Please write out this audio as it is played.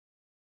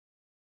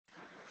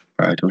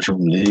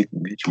توشهم ليك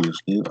جيتشوز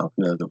ليك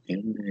أبيض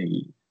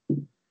وكأني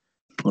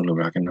كله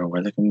bracken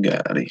away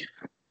Gary.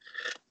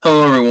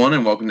 Hello, everyone,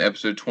 and welcome to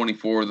episode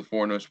 24 of the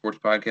 4 No Sports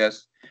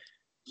Podcast.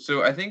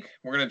 So I think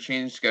we're going to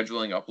change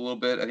scheduling up a little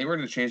bit. I think we're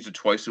going to change to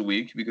twice a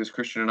week because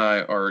Christian and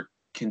I are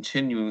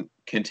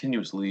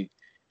continuously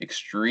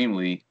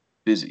extremely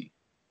busy.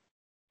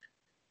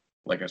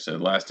 Like I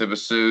said, last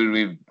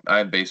episode I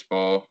had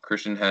baseball.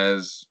 Christian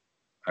has,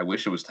 I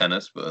wish it was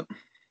tennis, but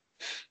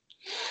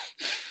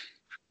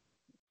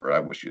or I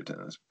wish you had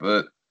tennis,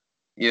 but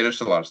yeah,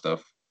 there's a lot of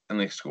stuff and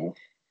like school.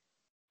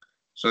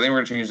 So I think we're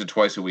gonna change it to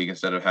twice a week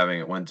instead of having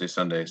it Wednesday,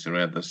 Sunday. So we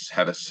don't have to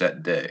have a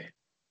set day.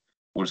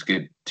 We'll just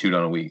get 2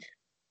 done a week.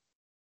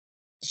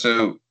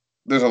 So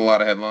there's a lot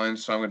of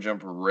headlines, so I'm gonna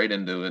jump right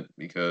into it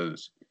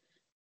because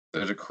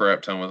there's a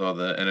crap ton with all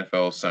the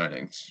NFL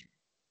signings.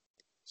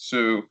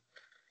 So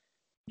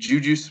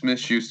Juju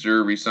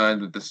Smith-Schuster re-signed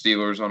with the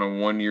Steelers on a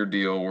 1-year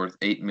deal worth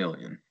 $8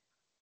 million.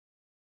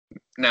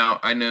 Now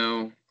I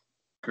know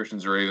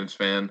Christian's a Ravens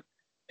fan,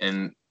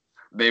 and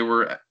they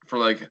were for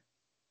like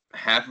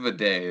half of a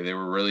day they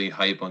were really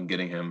hype on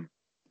getting him.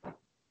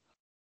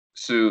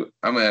 So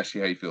I'm gonna ask you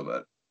how you feel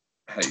about it.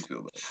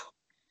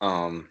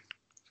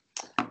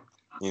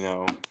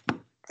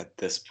 At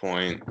this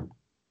point,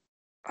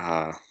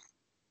 I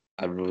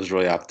was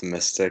really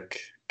optimistic,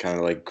 kind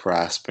of like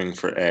grasping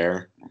for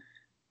air.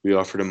 We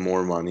offered him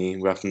more money.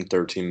 We offered him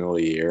 $13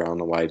 million a year. I don't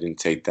know why he didn't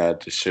take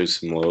that. Just shows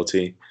some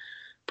loyalty.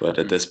 But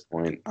at this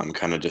point, I'm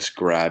kind of just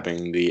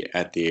grabbing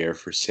at the air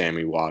for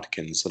Sammy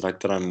Watkins. The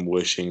fact that I'm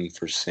wishing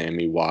for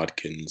Sammy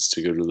Watkins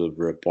to go to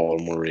the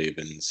Baltimore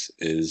Ravens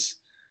is...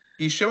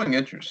 He's showing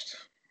interest.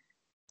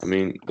 I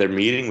mean, they're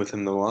meeting with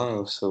him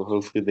tomorrow, so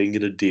hopefully they can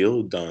get a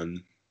deal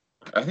done.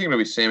 I think it'll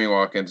be Sammy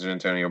Watkins and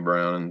Antonio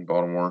Brown in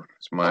Baltimore.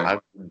 I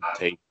would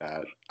take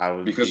that.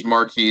 Because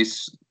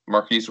Marquise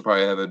will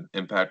probably have an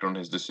impact on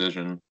his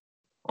decision,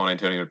 on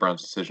Antonio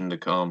Brown's decision to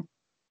come,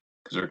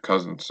 because they're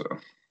cousins. So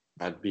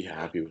I'd be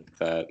happy with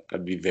that.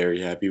 I'd be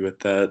very happy with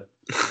that.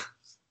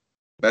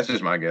 That's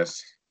just my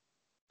guess.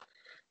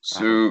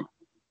 So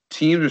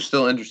teams are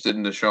still interested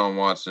in Deshaun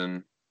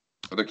Watson,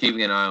 but they're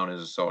keeping an eye on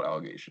his assault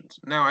allegations.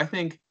 Now, I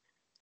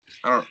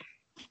don't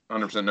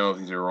 100% know if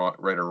these are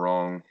right or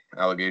wrong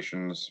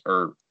allegations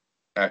or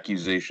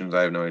accusations.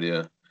 I have no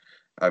idea.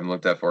 I haven't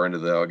looked that far into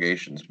the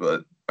allegations,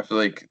 but I feel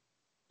like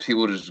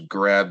people just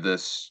grabbed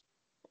this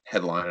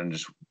headline and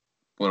just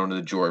went on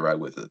the joyride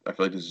with it. I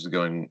feel like this is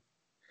going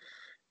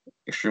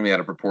extremely out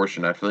of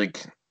proportion. I feel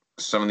like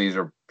some of these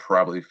are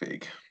probably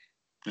fake.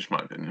 Just my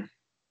opinion.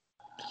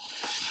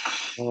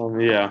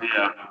 Yeah.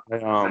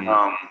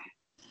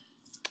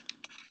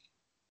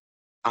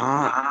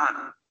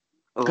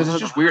 Because it's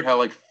just weird how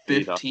like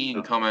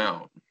 15 come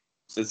out.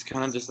 It's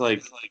kind of just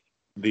like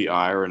the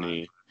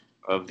irony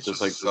of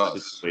just like the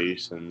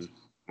situation,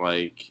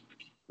 like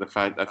the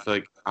fact. I feel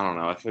like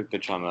they're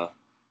trying to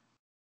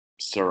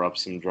stir up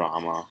some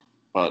drama,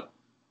 but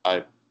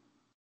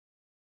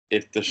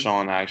if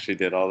Deshaun actually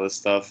did all this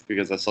stuff,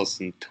 because I saw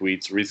some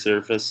tweets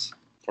resurface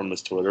from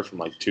his Twitter from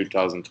like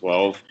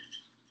 2012.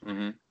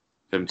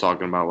 Him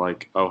talking about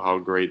like, oh, how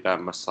great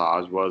that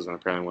massage was, and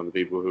apparently one of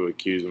the people who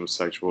accused him of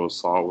sexual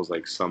assault was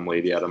like some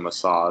lady at a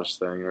massage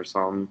thing or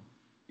something.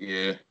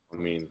 Yeah. I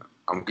mean,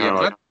 I'm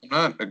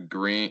not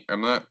agreeing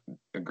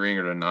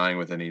or denying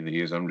with any of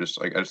these. I'm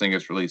just like, I just think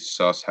it's really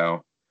sus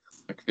how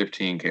like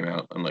 15 came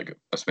out in like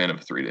a span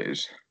of 3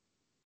 days.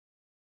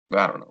 But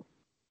I don't know.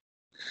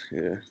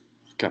 Yeah,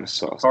 kind of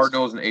sus.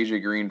 Cardinals and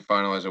AJ Green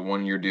finalized a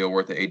 1-year deal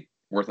worth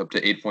up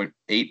to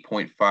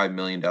 $8.5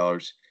 million.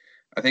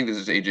 I think this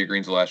is AJ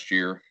Green's last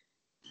year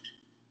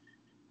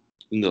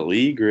in the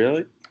league.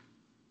 Really?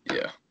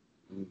 Yeah.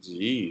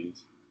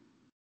 Jeez.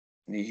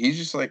 He's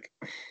just like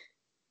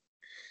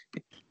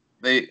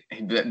they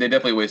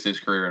definitely wasted his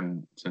career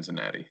in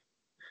Cincinnati.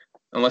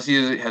 Unless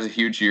he has a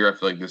huge year, I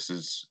feel like this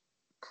is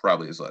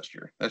probably his last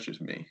year. That's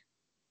just me.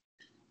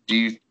 Do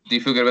you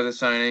feel good about the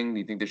signing? Do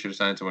you think they should have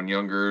signed someone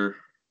younger?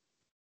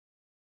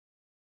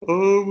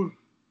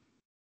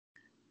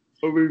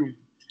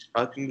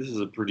 I think this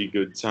is a pretty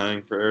good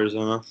signing for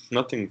Arizona.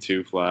 Nothing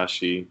too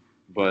flashy,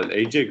 but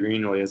AJ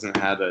Green really hasn't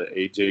had an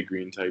AJ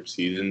Green type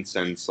season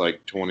since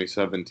like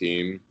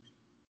 2017.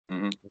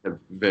 A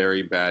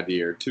very bad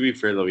year. To be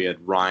fair, though, he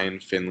had Ryan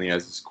Finley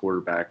as his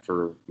quarterback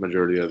for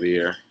majority of the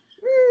year.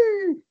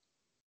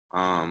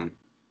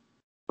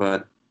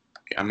 But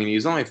I mean,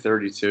 he's only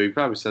 32. He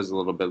probably still has a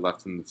little bit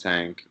left in the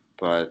tank,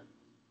 but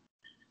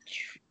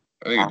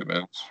I think it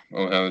depends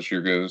on how this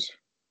year goes.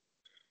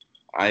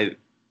 I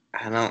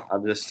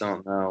just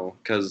don't know,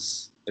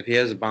 because if he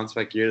has a bounce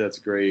back year, that's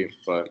great.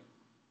 But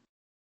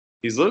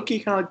he's low-key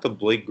kind of like the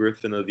Blake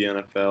Griffin of the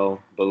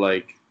NFL, but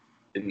like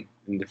in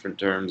different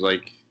terms.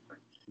 Like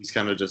he's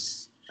kind of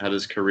just had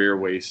his career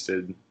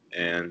wasted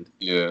and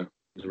he's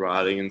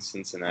rotting in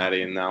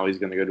Cincinnati, and now he's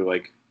going to go to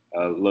like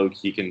a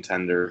low-key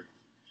contender.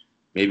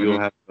 Maybe we'll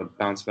have a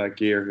bounce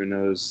back year. Who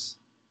knows?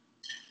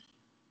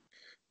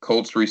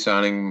 Colts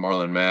re-signing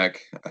Marlon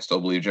Mack. I still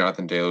believe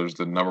Jonathan Taylor's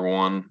the number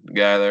one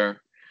guy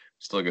there.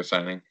 Still a good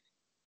signing.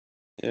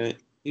 Yeah,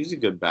 He's a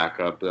good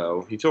backup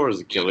though. He tore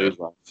his Achilles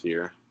last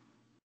year,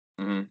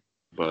 hmm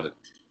but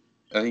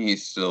I think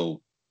he's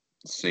still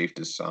safe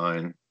to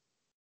sign.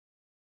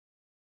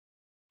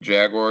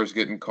 Jaguars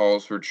getting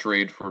calls for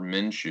trade for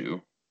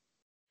Minshew,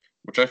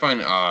 which I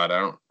find odd. I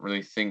don't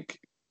really think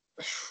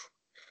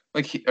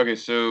okay,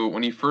 so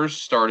when he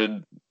first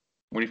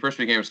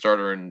became a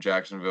starter in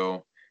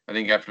Jacksonville, I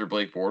think after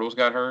Blake Bortles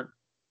got hurt,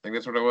 I think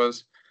that's what it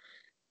was.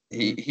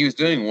 He was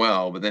doing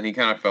well, but then he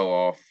kind of fell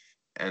off,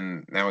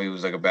 and now he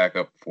was like a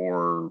backup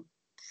for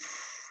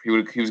he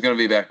was going to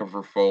be a backup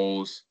for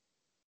Foles,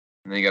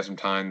 and then he got some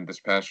time this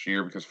past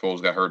year because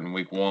Foles got hurt in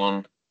Week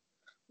 1.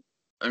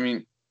 I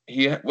mean,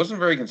 wasn't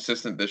very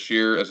consistent this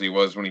year as he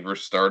was when he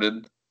first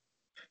started.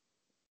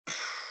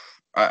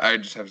 I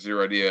just have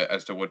zero idea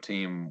as to what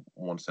team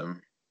wants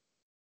him.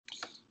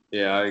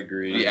 yeah, I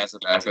agree. As a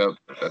backup,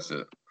 that's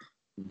it.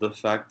 The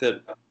fact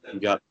that he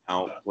got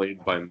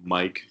outplayed by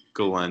Mike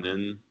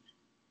Glennon,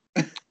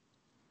 it's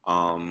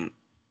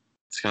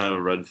kind of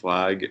a red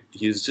flag.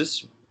 He's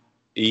just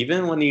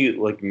even when he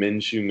like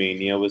Minshew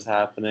mania was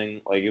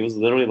happening, like it was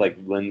literally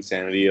like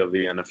Linsanity of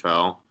the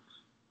NFL.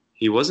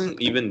 He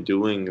wasn't even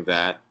doing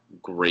that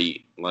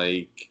great.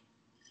 Like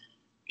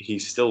he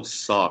still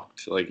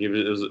sucked. Like he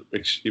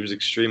was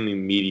extremely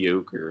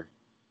mediocre.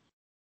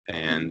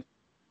 And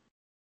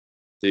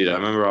dude, I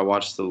remember I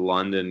watched the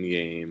London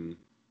game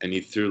and he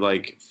threw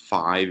like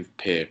 5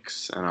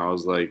 picks, and I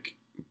was like,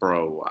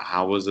 bro,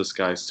 how was this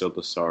guy still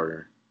the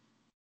starter?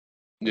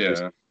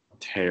 Just Yeah.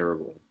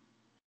 terrible.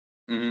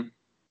 Mm-hmm.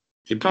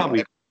 He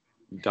probably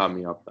got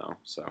me up though,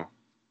 so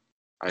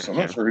I'm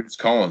not sure who's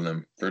calling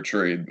them for a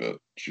trade, but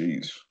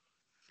jeez.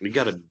 We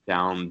got it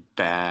down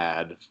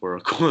bad for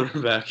a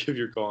quarterback if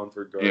you're calling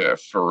for guard. Yeah,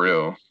 for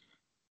real.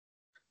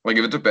 Like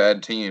if it's a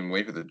bad team,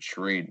 wait for the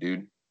trade,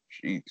 dude.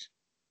 Jeez.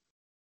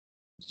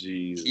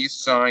 Jeez. He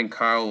signed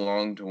Kyle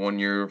Long to 1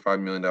 year,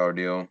 $5 million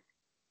deal.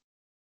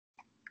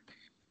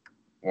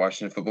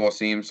 Washington football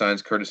team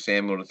signs Curtis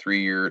Samuel to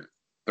 3 year,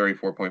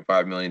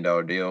 $34.5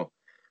 million deal.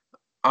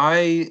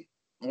 I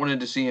wanted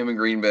to see him in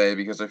Green Bay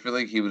because I feel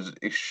like he's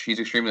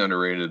extremely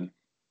underrated.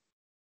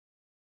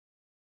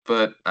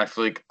 But I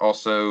feel like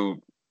also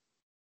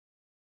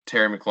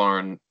Terry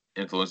McLaurin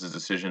influenced his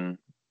decision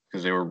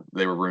because they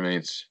were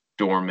roommates,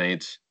 dorm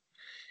mates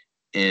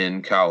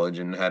in college,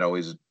 and had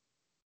always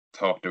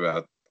talked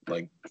about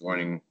like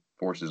joining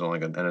forces on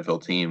like an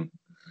NFL team.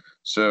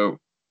 So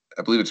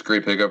I believe it's a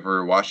great pickup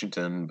for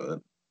Washington,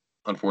 but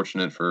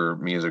unfortunate for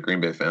me as a Green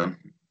Bay fan.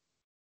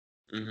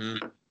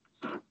 Mm-hmm.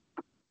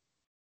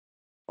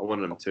 I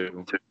wanted him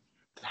too.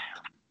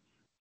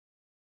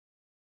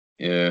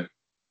 Yeah.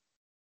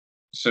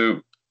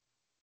 So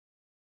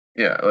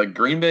yeah, like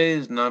Green Bay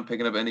is not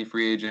picking up any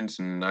free agents,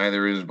 and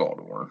neither is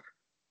Baltimore.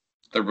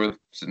 They're both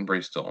sitting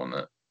pretty still on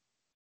that.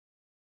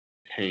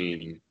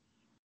 Pain.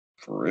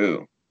 For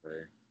real.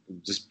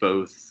 Just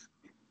both.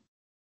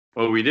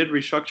 Well, we did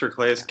restructure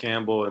Calais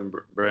Campbell and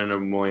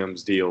Brandon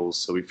Williams deals,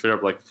 so we fit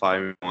up like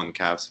 5 on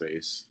cap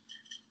space.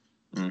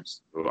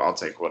 So I'll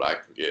take what I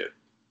can get.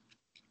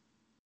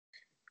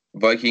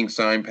 Vikings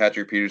signed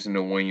Patrick Peterson to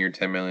a 1 year,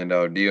 $10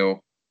 million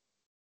deal.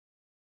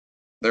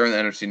 They're in the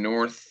NFC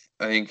North.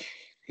 I think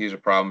he's a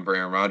problem for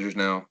Aaron Rodgers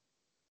now.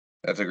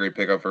 That's a great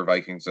pickup for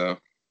Vikings, though.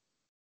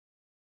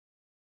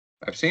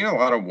 I've seen a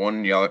lot of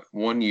 1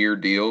 year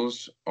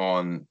deals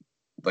on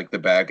like the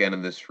back end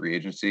of this free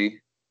agency.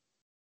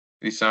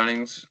 These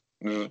signings,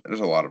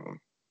 there's a lot of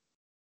them.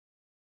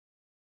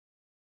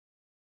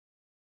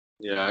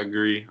 Yeah, I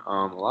agree. A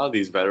lot of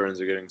these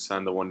veterans are getting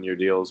signed to 1 year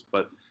deals,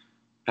 but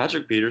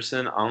Patrick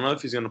Peterson, I don't know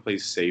if he's going to play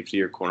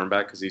safety or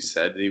cornerback because he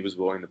said that he was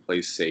willing to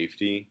play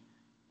safety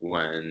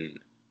when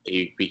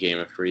he became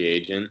a free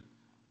agent.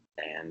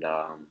 And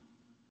I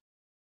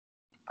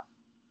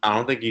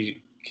don't think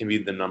he can be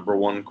the number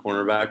one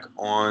cornerback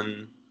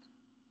on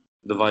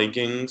the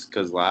Vikings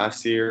because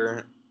last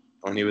year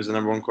when he was the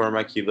number one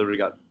cornerback, he literally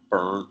got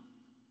burnt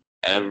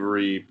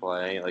every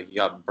play. Like he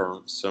got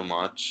burnt so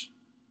much.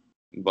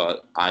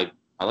 But I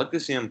like to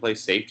see him play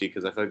safety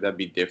because I feel like that'd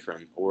be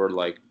different, or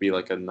like be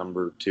like a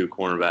number 2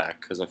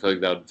 cornerback because I feel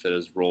like that would fit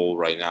his role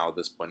right now at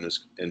this point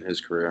in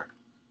his career.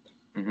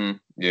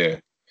 Yeah.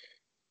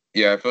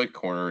 Yeah, I feel like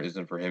corner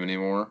isn't for him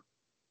anymore.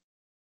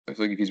 I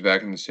feel like if he's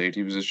back in the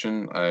safety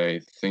position,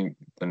 I think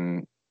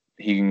then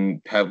he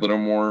can have a little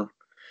more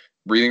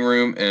breathing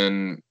room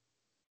and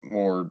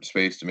more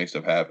space to make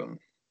stuff happen.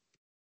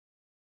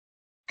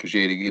 Because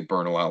he had to get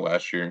burned a lot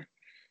last year.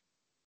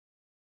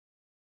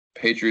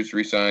 Patriots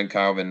re-signed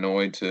Kyle Van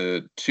Noy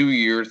to 2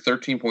 year,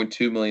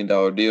 $13.2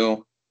 million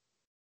deal.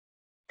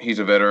 He's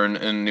a veteran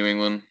in New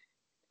England.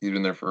 He's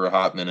been there for a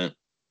hot minute,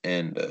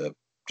 and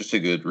just a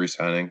good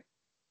re-signing.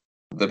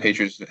 The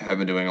Patriots have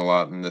been doing a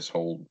lot in this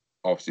whole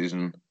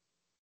offseason,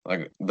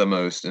 like the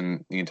most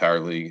in the entire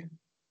league.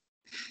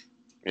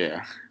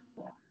 Yeah.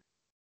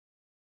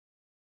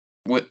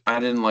 What I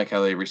didn't like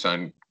how they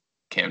re-signed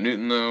Cam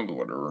Newton though, but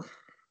whatever.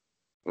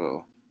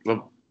 Well,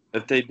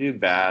 if they do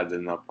bad,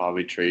 then they'll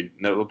probably trade.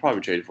 No, they'll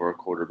probably trade for a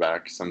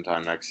quarterback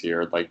sometime next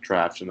year. Like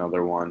draft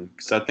another one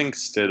because I think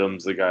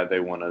Stidham's the guy they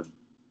want to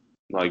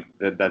like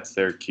that's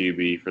their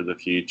QB for the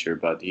future,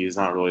 but he's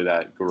not really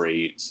that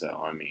great.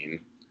 So I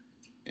mean,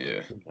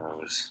 Yeah. who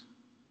knows?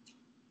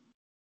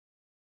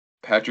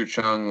 Patrick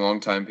Chung,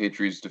 longtime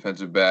Patriots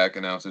defensive back,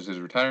 announces his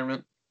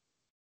retirement.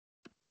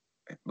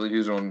 I believe he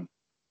was on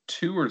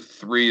 2 or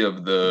 3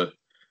 of the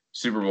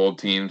Super Bowl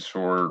teams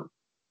for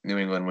New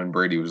England when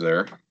Brady was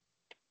there.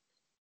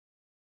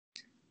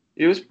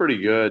 He was pretty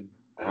good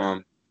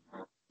at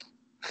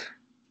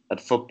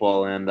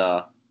football, and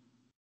I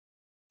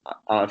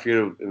forget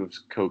if it was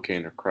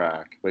cocaine or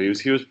crack, but he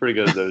was pretty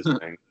good at those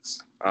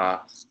things.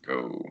 Let's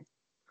go.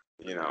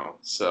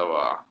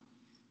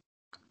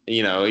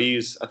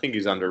 I think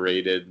he's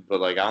underrated, but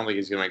like I don't think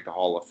he's gonna make the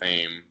Hall of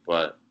Fame.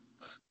 But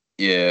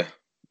Yeah,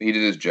 he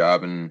did his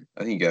job, and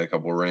I think he got a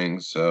couple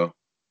rings, so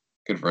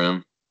good for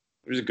him.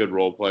 he was a good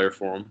role player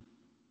for him.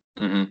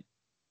 hmm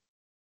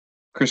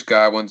Chris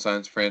Godwin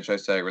signs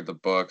franchise tag with the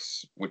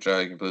Bucks, which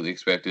I completely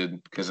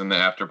expected because in the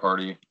after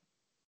party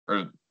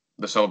or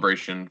the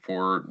celebration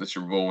for the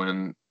Super Bowl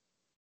win,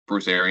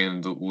 Bruce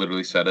Arians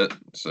literally said it.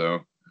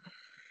 So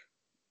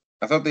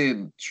I thought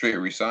they'd straight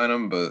re-sign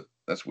him, but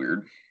that's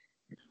weird.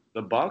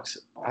 The Bucks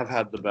have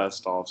had the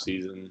best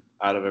offseason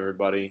out of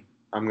everybody.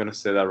 I'm gonna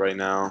say that right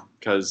now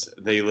because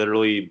they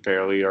literally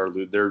barely are.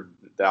 I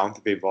don't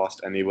think they've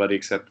lost anybody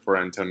except for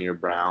Antonio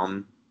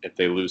Brown. If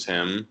they lose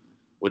him,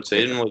 which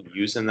they didn't really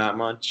use him that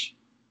much,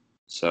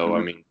 so I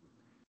Mhm. mean,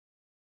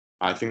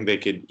 I think they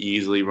could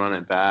easily run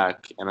it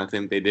back, and I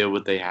think they did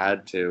what they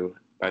had to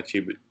by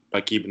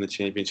keeping the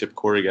championship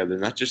core together.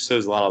 And that just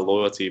shows a lot of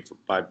loyalty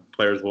by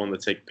players willing to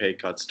take pay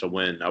cuts to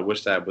win. I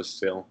wish that was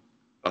still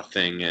a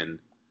thing in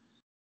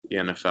the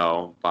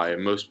NFL by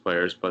most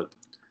players, but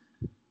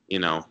you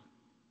know,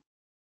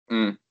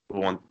 Mm,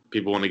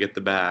 people want to get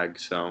the bag.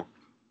 So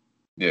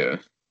yeah.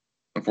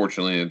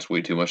 Unfortunately, it's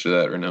way too much of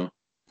that right now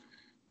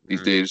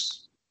these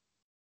days.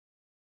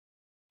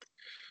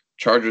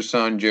 Chargers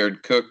signed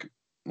Jared Cook,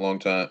 long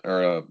time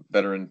or a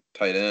veteran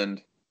tight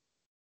end.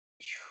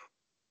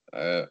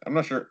 I'm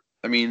not sure.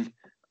 I mean,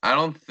 I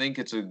don't think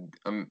it's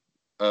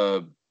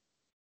a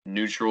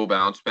neutral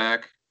bounce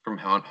back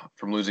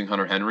from losing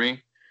Hunter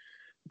Henry,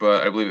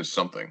 but I believe it's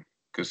something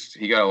because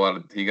he got a lot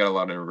of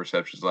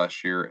interceptions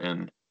last year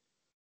in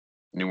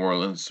New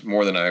Orleans,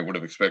 more than I would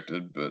have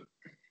expected, but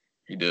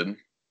he did.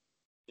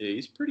 yeah,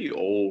 he's pretty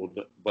old,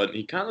 but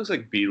he kind of looks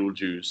like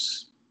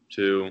Beetlejuice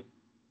too.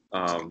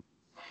 Um,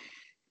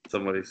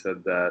 Somebody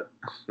said that.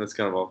 That's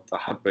kind of off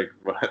topic,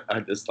 but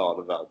I just thought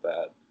about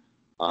that.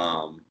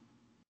 Um,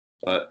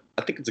 but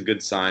I think it's a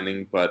good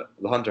signing. But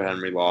the Hunter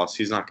Henry loss,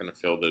 he's not going to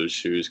fill those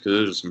shoes because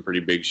those are some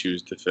pretty big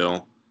shoes to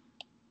fill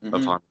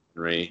of hmm Hunter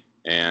Henry.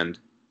 And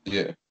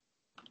Yeah,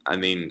 I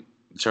mean,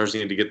 the Chargers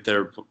need to get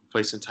their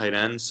place in tight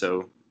end,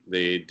 so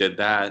they did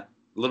that.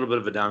 A little bit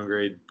of a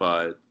downgrade,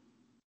 but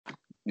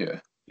yeah.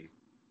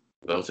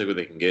 they'll take what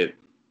they can get.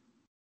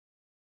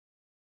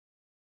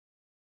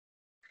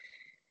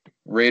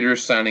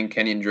 Raiders signing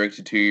Kenyon Drake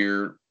to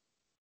 2-year,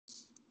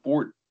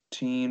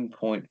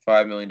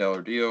 $14.5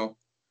 million deal.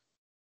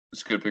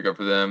 It's a good pickup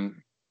for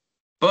them.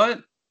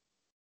 But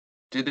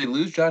did they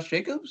lose Josh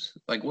Jacobs?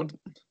 Like, what?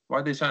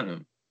 Why'd they sign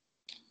him?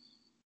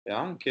 Yeah,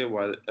 I don't get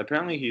why.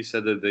 Apparently, he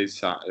said that they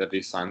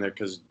signed there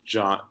because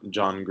John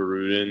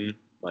Gruden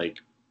like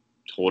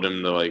told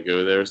him to like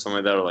go there or something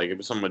like that, or like it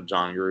was something with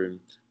John Gruden.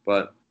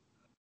 But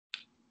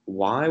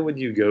why would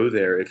you go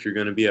there if you're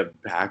going to be a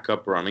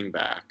backup running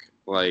back?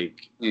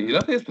 Like, He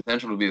definitely has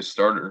potential to be a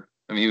starter.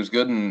 I mean, he was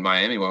good in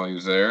Miami while he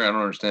was there. I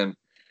don't understand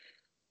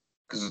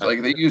because I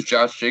like think they use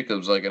Josh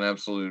Jacobs like an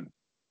absolute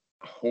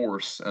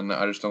horse, and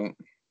I just don't.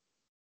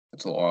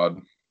 It's a little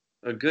odd.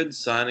 a good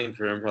signing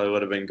for him probably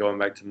would have been going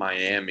back to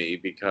Miami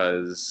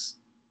because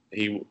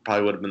he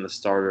probably would have been the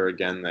starter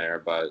again there.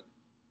 But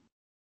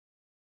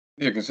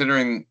Yeah,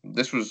 considering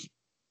this was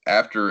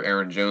after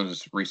Aaron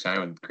Jones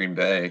re-signed with Green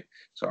Bay,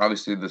 so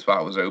obviously the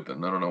spot was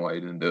open. I don't know why he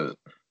didn't do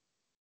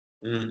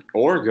it.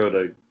 or go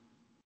to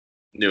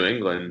New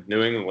England.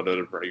 New England would have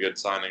been a pretty good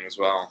signing as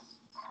well.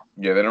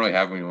 Yeah, they don't really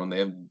have anyone. They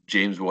have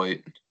James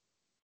White,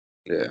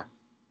 Yeah.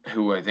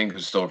 who I think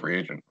is still a free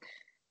agent.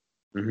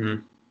 hmm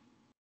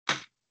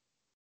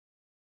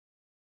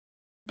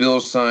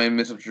Bills signed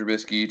Mitchell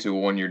Trubisky to a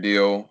 1-year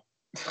deal.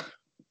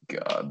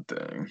 God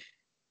dang.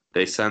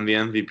 They send the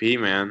MVP,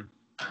 man.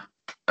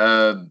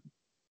 Uh,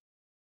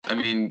 I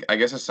mean, I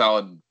guess a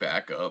solid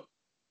backup.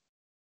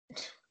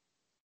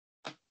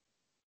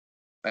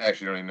 I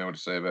actually don't even know what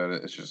to say about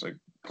it. It's just like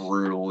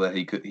brutal that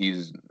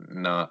he's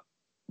not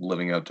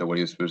living up to what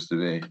he was supposed to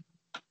be.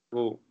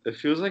 Well, it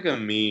feels like a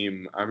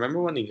meme. I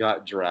remember when he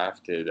got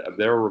drafted,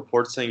 there were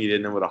reports saying he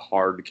didn't know what a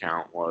hard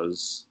count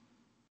was.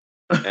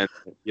 And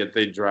yet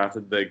they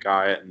drafted the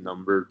guy at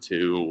number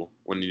 2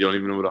 when you don't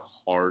even know what a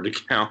hard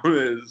count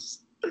is.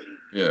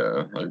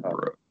 Yeah, like Uh,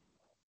 bro.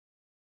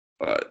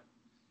 But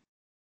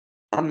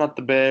I'm not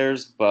the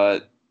Bears,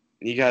 but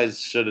you guys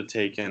should have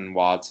taken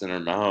Watson or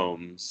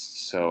Mahomes.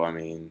 So, I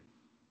mean,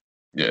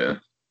 Yeah,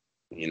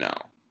 you know.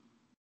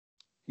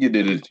 you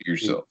did it to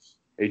yourself.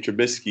 Hey,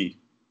 Trubisky.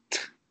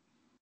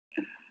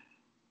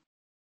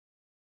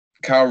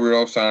 Kyle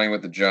Rudolph signing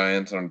with the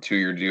Giants on a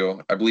 2-year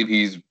deal. I believe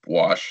he's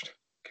washed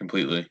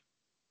completely.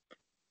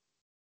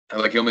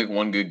 Like he'll make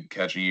one good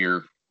catch a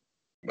year.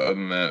 But other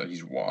than that,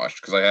 he's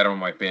washed. Because I had him on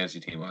my fantasy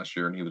team last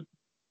year, and he was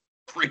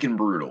freaking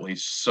brutal. He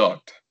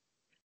sucked.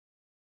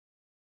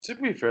 To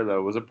be fair, though,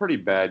 it was a pretty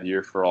bad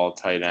year for all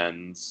tight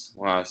ends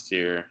last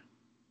year,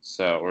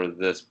 or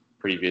this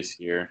previous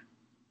year.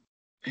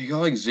 He got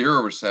like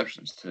 0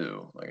 receptions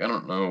too. Like I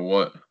don't know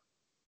what.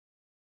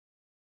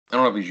 I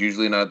don't know if he's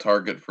usually not a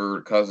target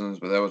for Cousins,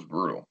 but that was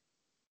brutal.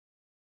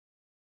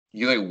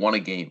 He like won a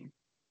game,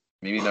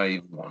 maybe not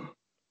even one.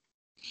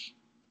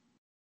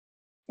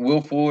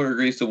 Will Fuller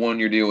agrees to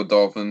 1-year deal with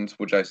Dolphins,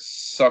 which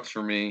sucks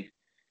for me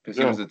because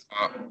he was a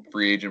top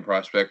free agent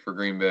prospect for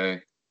Green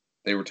Bay.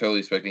 They were totally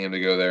expecting him to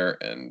go there,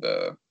 and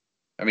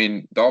I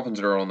mean Dolphins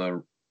are on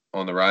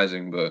the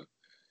rising, but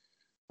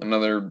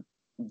another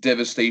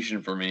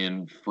devastation for me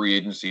in free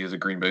agency as a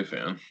Green Bay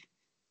fan.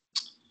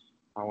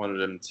 I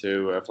wanted him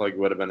to. I feel like it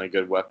would have been a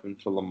good weapon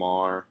for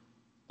Lamar.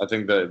 I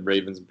think the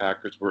Ravens and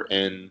Packers were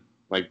in,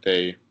 like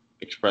they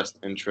expressed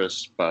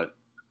interest, but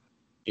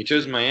he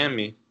chose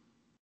Miami.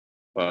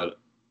 But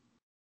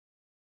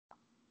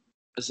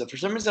so for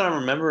some reason, I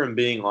remember him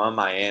being on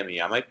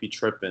Miami. I might be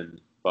tripping,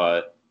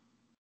 but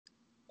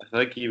I feel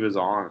like he was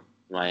on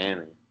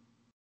Miami.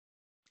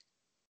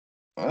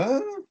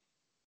 I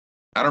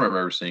don't remember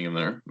ever seeing him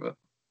there, but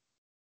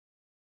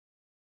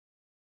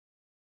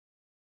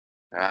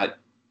I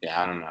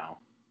don't know.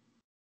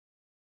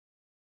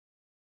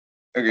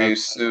 okay.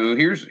 So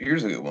here's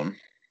a good one.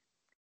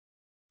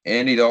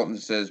 Andy Dalton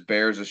says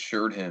Bears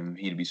assured him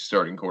he'd be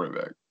starting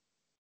quarterback.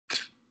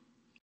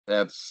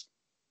 That's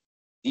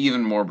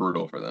even more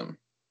brutal for them.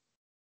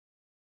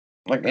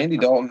 Like Andy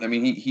Dalton, I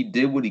mean, he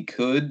did what he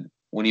could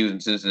when he was in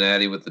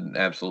Cincinnati with an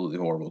absolutely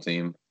horrible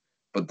team.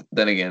 But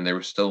then again, they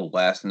were still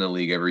last in the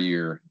league every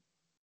year.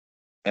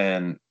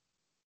 And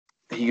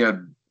he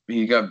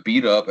got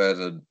beat up as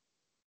a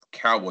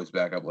Cowboys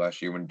backup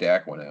last year when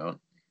Dak went out.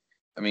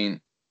 I mean,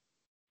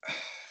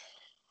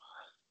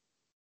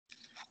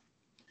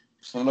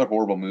 it's not a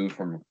horrible move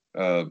from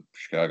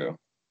Chicago.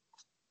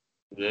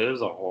 It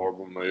is a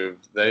horrible move.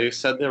 They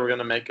said they were going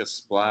to make a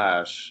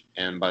splash,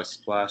 and by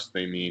splash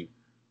they mean,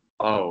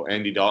 oh,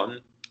 Andy Dalton?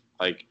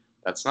 Like,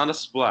 that's not a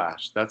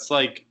splash. That's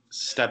like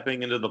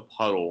stepping into the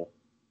puddle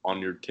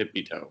on your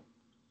tippy toe.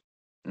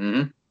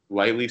 Mm-hmm.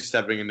 Lightly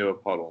stepping into a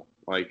puddle.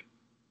 Like,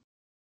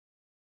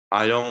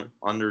 I don't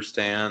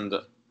understand.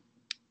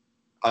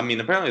 I mean,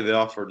 apparently they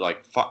offered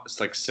like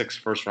 6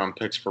 first-round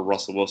picks for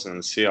Russell Wilson,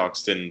 and the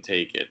Seahawks didn't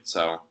take it.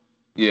 So,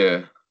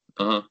 Yeah.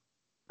 Uh-huh.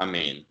 I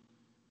mean,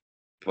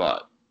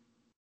 but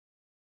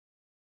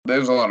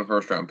There's a lot of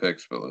first round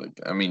picks, but like,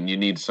 I mean, you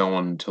need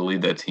someone to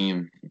lead that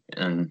team,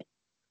 and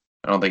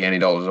I don't think Andy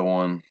Dalton's the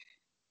one.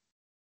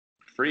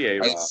 free I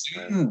A-Rod, man.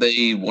 assume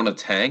they want to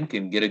tank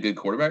and get a good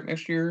quarterback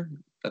next year.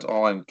 That's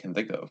all I can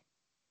think of.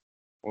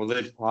 Well,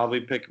 they'd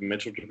probably pick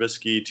Mitchell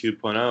Trubisky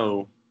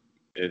 2.0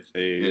 if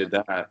they Yeah. did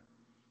that.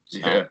 So,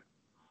 Yeah.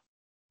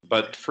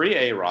 but free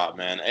A-Rod,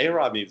 man.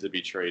 A-Rod needs to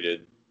be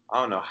traded. I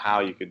don't know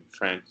how you could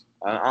I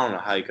don't know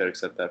how you could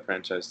accept that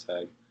franchise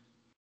tag.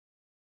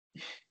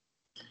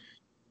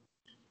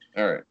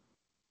 All right.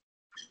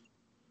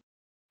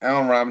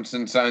 Allen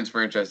Robinson signs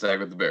franchise tag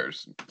with the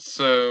Bears.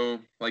 So,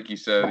 like you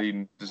said,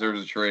 he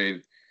deserves a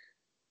trade.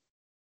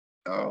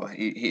 Oh, I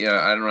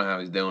don't know how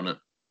he's doing it.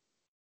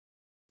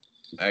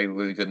 I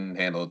really couldn't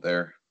handle it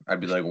there.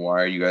 I'd be like,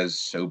 why are you guys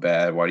so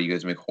bad? Why do you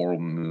guys make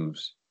horrible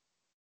moves?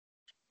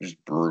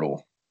 Just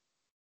brutal.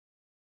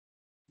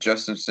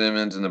 Justin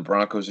Simmons and the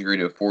Broncos agreed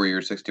to a 4-year,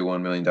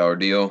 $61 million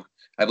deal.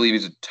 I believe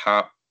he's a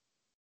top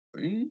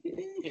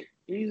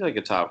He's like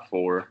a top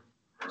 4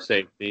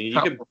 safety. You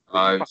top could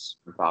 5.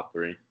 top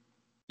 3.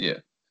 Yeah.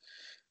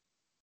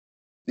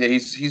 Yeah,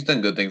 he's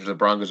done good things for the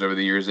Broncos over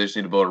the years. They just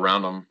need to build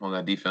around him on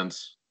that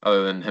defense.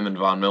 Other than him and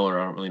Von Miller,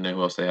 I don't really know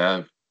who else they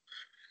have.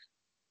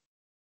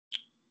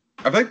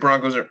 I feel like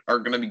Broncos are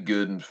going to be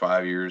good in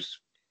 5 years.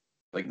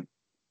 Like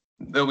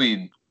they'll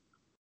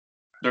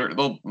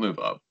move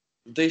up.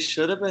 They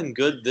should have been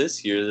good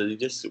this year. They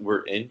just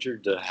were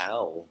injured to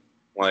hell.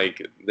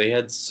 Like they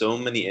had so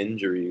many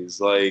injuries.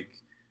 Like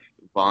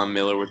Von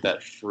Miller with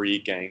that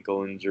freak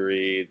ankle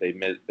injury.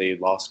 They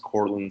lost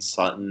Cortland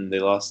Sutton. They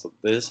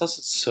just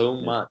lost so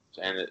much,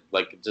 and it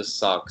just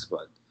sucks.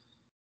 But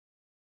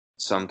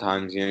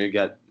sometimes you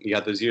got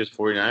those years.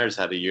 49ers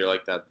had a year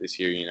like that this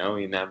year.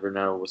 You never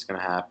know what's gonna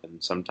happen.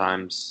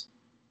 Sometimes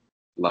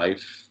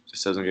life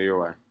just doesn't go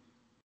your way.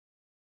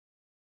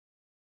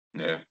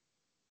 Yeah.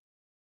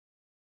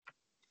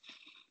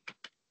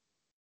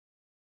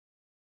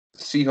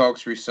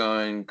 Seahawks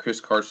re-signed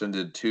Chris Carson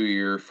to a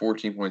 2-year,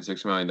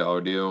 $14.6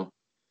 million deal.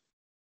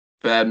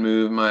 Bad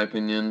move, in my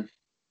opinion.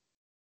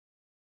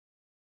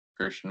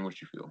 Christian,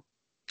 what you feel?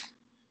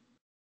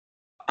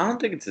 I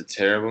don't think it's a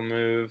terrible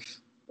move.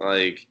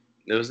 Like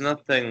there was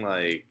nothing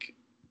like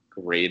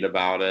great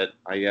about it.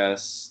 I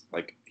guess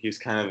like he's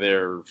kind of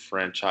their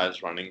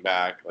franchise running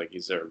back. Like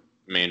he's their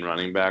main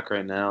running back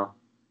right now.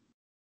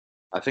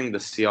 I think the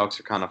Seahawks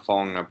are kind of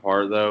falling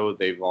apart, though.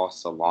 They've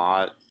lost a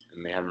lot,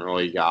 and they haven't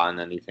really gotten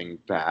anything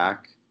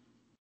back.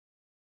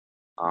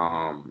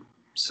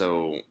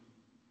 So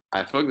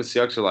I feel like the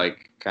Seahawks are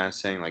like kind of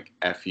saying like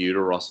 "f you"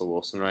 to Russell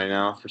Wilson right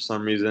now for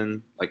some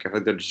reason. Like I feel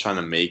like they're just trying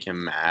to make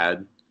him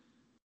mad.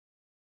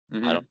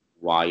 Mm-hmm. I don't know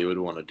why you would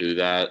want to do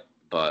that,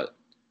 but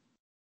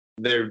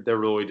they're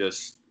really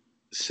just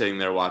sitting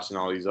there watching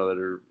all these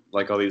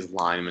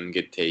linemen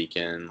get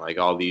taken, like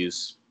all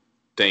these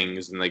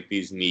things and like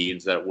these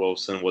needs that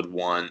Wilson would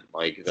want,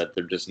 like that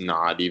they're just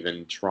not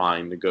even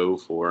trying to go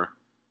for.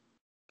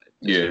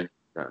 Yeah.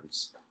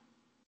 Sense.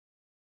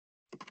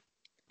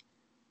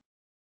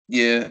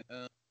 Yeah.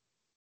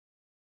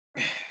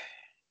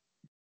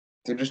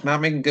 They're just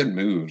not making good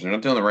moves. They're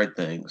not doing the right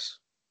things.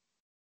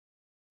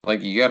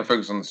 Like you got to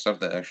focus on the stuff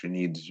that actually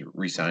needs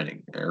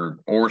re-signing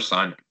or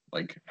signing.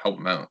 Like help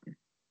them out.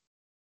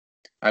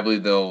 I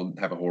believe they'll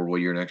have a horrible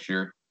year next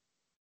year.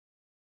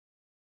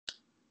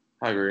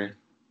 I agree.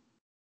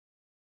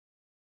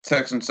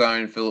 Texans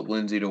signed Philip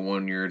Lindsay to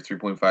 1 year,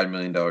 $3.5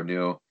 million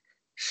deal.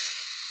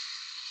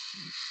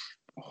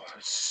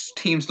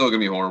 Team's still gonna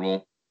be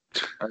horrible.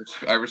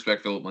 I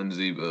respect Philip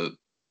Lindsay, but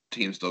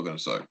team's still gonna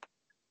suck.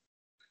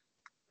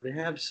 They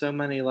have so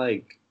many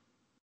like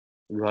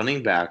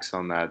running backs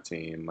on that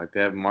team. Like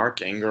they have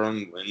Mark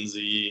Ingram,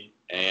 Lindsey,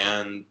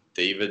 and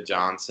David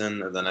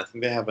Johnson, and then I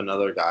think they have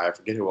another guy. I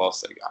forget who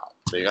else they got.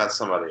 They got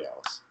somebody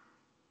else,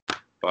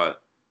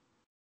 but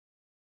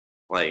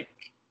like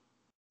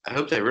I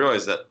hope they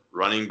realize that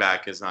running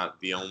back is not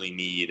the only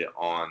need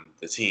on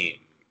the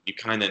team. You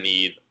kind of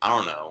need, I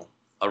don't know,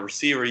 a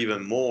receiver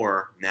even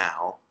more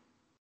now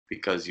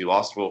because you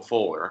lost Will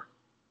Fuller.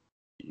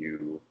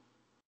 Bill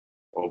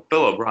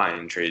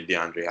O'Brien traded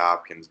DeAndre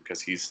Hopkins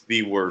because he's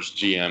the worst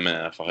GM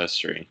in NFL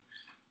history.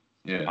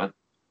 Yeah.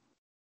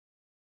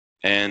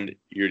 And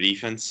your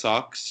defense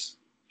sucks.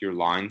 Your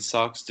line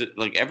sucks.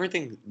 Like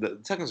everything, the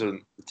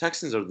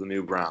Texans are the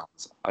new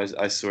Browns.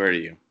 I swear to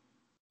you.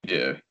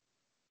 Yeah.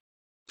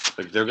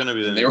 Like they're gonna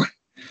be the And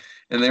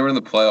new. they were in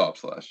the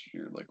playoffs last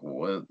year. Like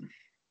what?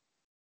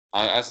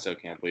 I still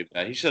can't believe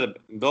that.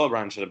 Bill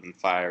O'Brien should have been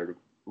fired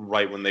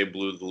right when they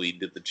blew the lead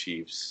to the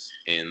Chiefs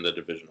in the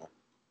divisional.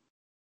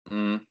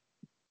 Yeah,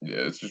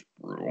 it's just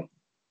brutal.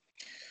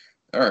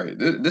 All right,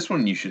 this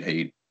one you should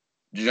hate.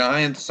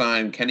 Giants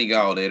signed Kenny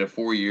Golladay to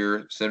 4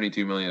 year,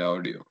 $72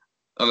 million deal.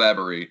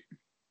 Elaborate.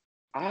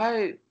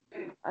 I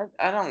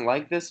I don't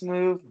like this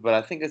move, but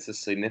I think it's a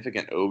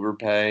significant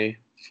overpay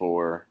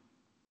for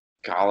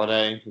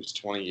Galladay, who's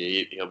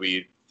 28. He'll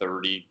be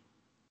 30.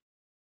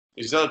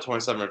 He's either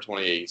 27 or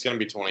 28. He's going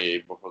to be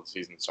 28 before the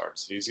season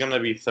starts. He's going to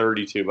be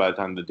 32 by the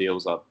time the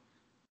deal's up.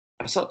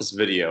 I saw this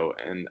video,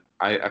 and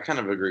I kind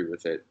of agree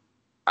with it.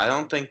 I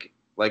don't think,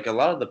 like, a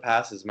lot of the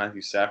passes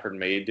Matthew Stafford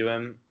made to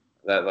him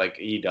that, like,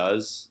 he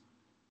does,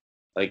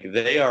 like,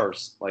 they are,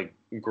 like,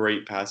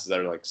 great passes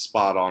that are, like,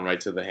 spot on right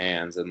to the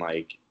hands. And,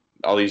 like,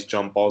 all these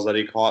jump balls that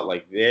he caught,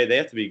 like, they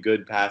have to be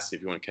good passes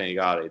if you want Kenny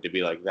Galladay to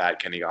be like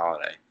that Kenny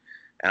Galladay.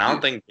 And I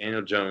don't think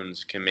Daniel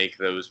Jones can make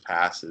those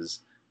passes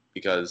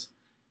because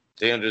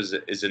Daniel Jones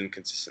is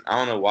inconsistent. I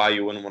don't know why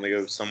you wouldn't want to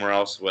go somewhere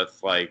else with,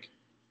 like,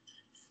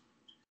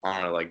 I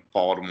don't know, like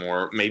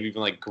Baltimore, maybe even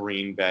like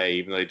Green Bay,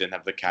 even though they didn't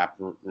have the cap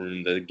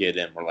room to get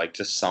him, or like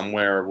just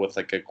somewhere with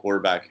like a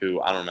quarterback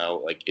who, I don't know,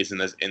 like isn't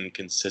as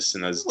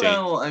inconsistent as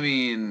Daniel. Well, I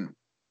mean,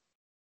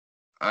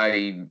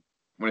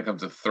 when it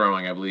comes to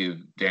throwing, I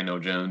believe Daniel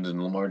Jones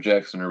and Lamar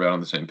Jackson are about on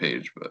the same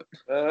page. But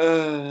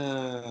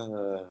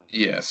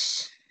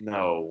yes,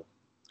 No.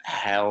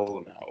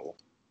 Hell no.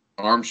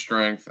 arm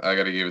strength, I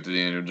got to give it to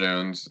Daniel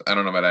Jones. I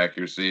don't know about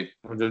accuracy.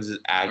 This is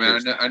I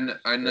mean, accurate.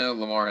 I know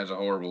Lamar has a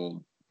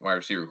horrible wide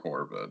receiver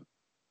core, but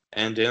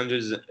And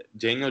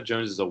Daniel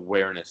Jones'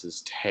 awareness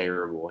is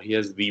terrible. He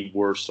has the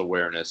worst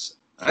awareness.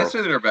 I'd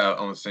say they're about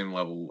on the same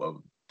level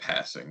of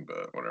passing.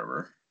 But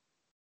whatever.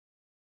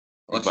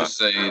 Let's just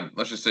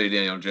say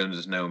Daniel Jones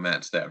is no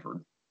Matt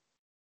Stafford.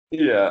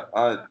 Yeah,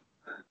 I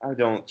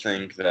don't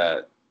think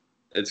that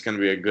it's going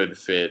to be a good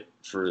fit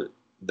for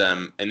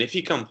them. And if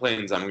he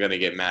complains, I'm going to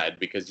get mad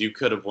because you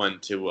could have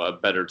went to a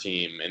better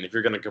team. And if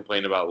you're going to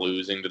complain about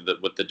losing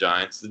with the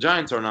Giants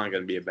are not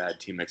going to be a bad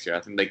team next year.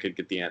 I think they could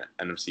get the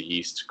NFC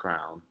East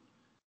crown.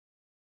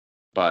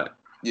 But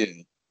yeah,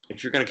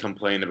 if you're going to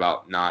complain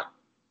about not,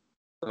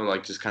 or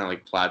like just kind of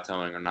like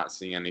plateauing or not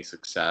seeing any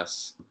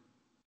success,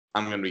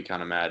 I'm going to be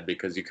kind of mad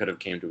because you could have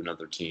came to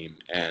another team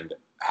and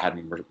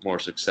had more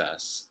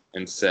success.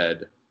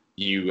 Instead,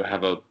 you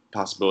have a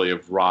possibility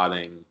of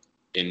rotting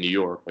in New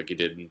York like you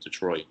did in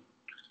Detroit.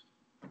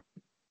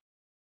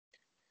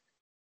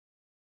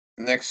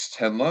 Next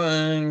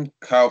headline: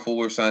 Kyle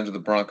Fuller signs with the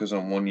Broncos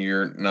on 1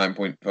 year,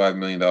 $9.5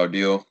 million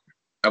deal.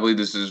 I believe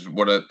this is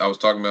what I was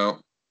talking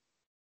about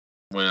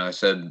when I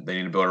said they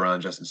need to build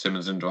around Justin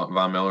Simmons and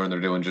Von Miller, and they're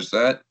doing just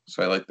that.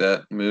 So I like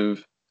that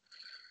move.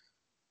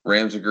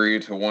 Rams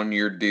agreed to 1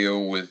 year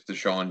deal with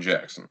Deshaun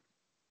Jackson.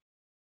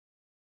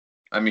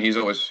 I mean,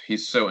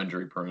 he's so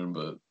injury prone,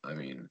 but I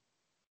mean,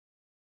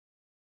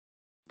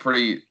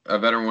 a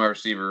veteran wide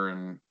receiver,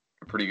 and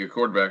a pretty good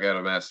quarterback out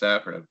of Matt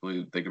Stafford. I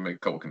believe they can make a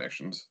couple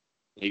connections.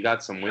 He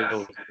got some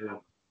wheels.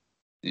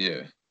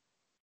 Yeah.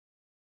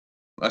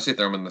 I say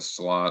throw him in the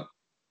slot.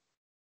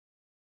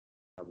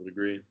 I would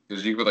agree.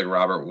 Because you could put like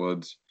Robert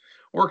Woods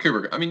or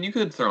Cooper. I mean, you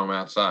could throw him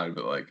outside,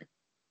 but like,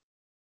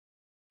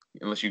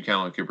 unless you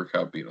count on Cooper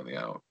Cup being on the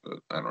out. But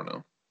I don't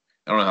know.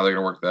 I don't know how they're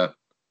going to work that.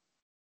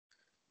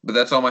 But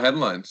that's all my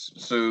headlines.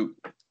 So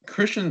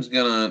Christian's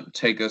going to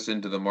take us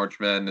into the March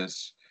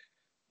Madness,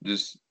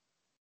 just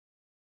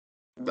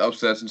the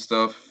upsets and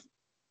stuff.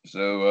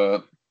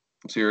 So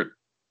let's hear it.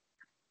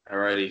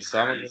 Alrighty, so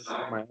I'm gonna go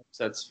through my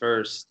upsets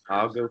first.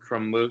 I'll go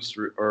from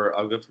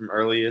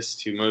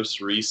earliest to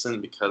most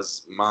recent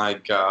because my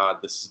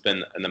God, this has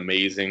been an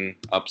amazing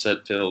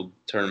upset-filled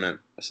tournament.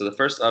 So the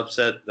first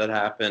upset that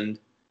happened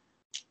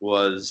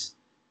was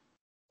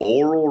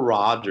Oral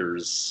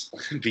Roberts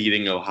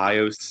beating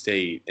Ohio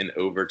State in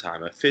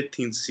overtime, a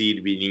 15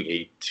 seed beating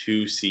a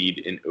 2 seed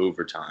in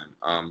overtime.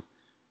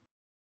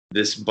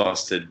 This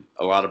busted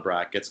a lot of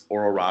brackets.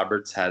 Oral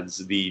Roberts has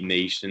the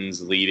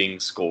nation's leading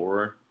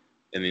scorer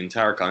in the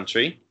entire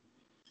country.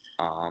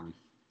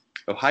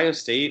 Ohio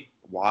State,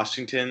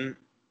 Washington,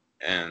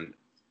 and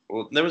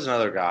there was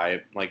another guy.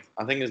 Like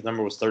I think his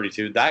number was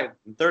 32. That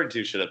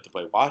 32 should have to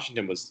play.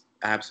 Washington was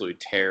absolutely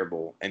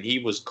terrible, and he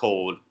was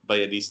cold, but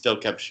yet he still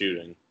kept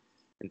shooting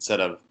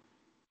instead of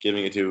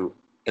giving it to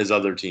his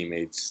other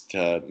teammates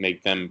to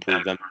make them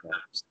prove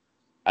themselves.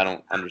 I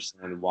don't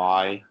understand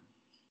why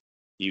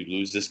you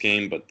lose this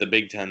game, but the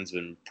Big Ten's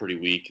been pretty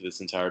weak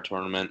this entire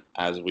tournament,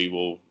 as we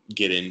will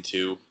get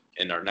into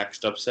in our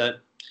next upset,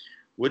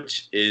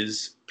 which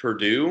is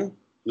Purdue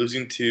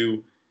losing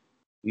to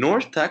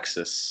North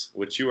Texas,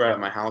 which you were at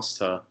my house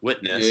to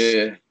witness.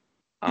 Yeah.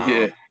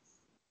 Yeah.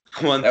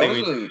 One that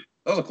thing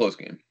was a close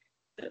game.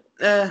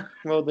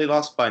 Well, they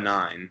lost by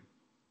 9.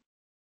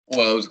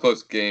 Well, it was a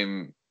close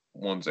game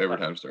once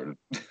overtime started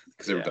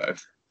because they were tied.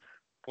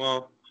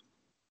 Well,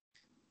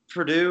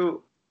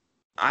 Purdue,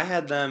 I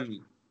had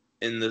them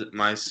in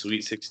my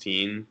Sweet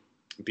 16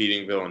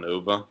 beating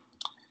Villanova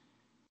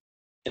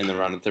in the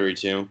round of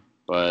 32,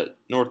 but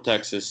North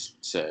Texas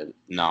said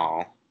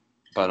no.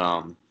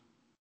 But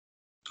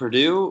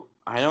Purdue,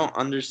 I don't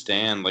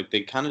understand. Like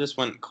they kind of just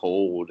went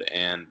cold,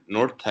 and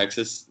North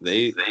Texas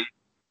they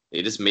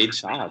just made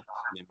shots.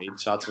 They made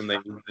shots when they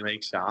needed to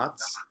make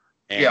shots.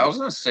 And yeah, I was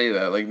gonna say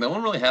that. Like, no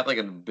one really had like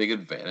a big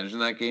advantage in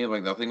that game.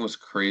 Like, nothing was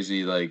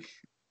crazy. Like,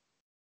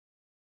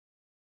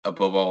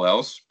 above all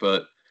else,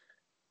 but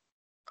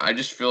I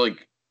just feel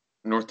like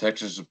North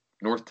Texas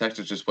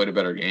just played a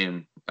better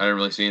game. I didn't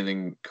really see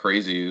anything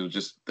crazy. It was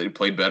just they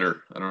played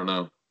better. I don't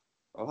know.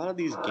 a lot of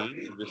these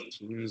games are just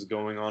teams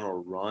going on a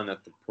run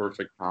at the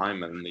perfect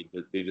time, and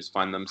they just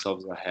find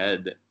themselves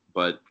ahead.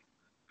 But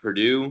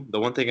Purdue, the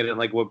one thing I didn't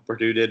like what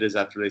Purdue did is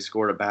after they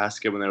scored a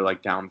basket when they were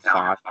like down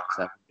 5-7,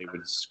 they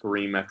would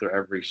scream after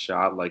every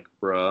shot, like,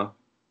 bruh,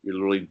 you're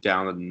literally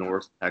down in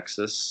North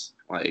Texas.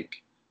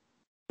 Like,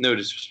 no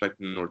disrespect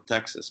to North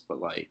Texas, but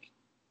like,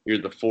 you're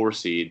the 4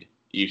 seed.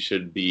 You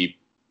should be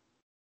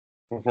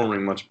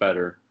performing much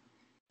better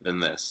than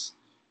this.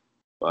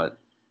 But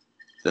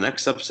the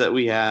next upset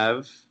we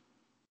have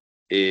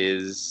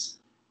is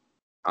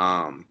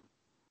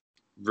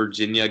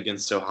Virginia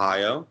against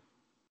Ohio.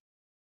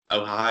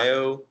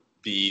 Ohio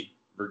beat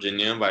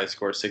Virginia by a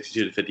score of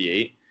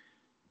 62-58.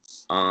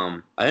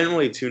 I didn't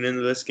really tune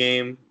into this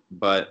game,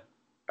 but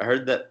I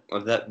heard that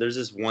there's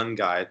this one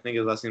guy. I think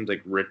his last name's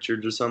like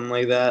Richards or something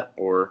like that.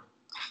 Or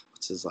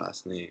what's his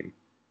last name?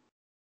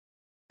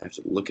 I have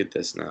to look at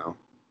this now.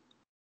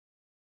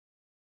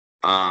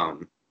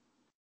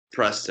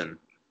 Preston.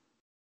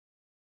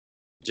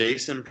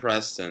 Jason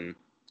Preston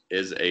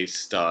is a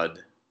stud.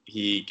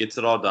 He gets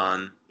it all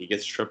done. He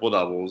gets triple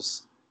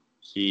doubles.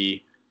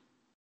 He's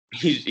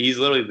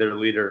literally their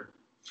leader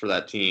for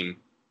that team.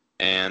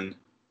 And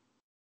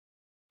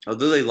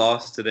although they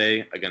lost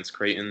today against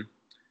Creighton,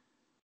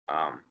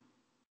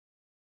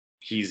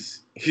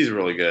 he's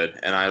really good,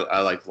 and I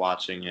liked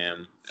watching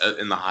him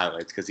in the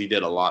highlights because he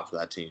did a lot for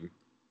that team.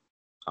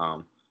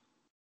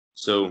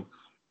 So,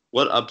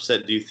 what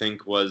upset do you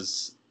think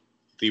was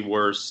the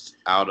worst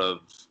out of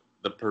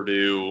the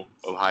Purdue,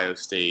 Ohio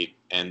State,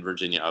 and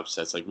Virginia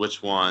upsets? Like,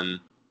 which one?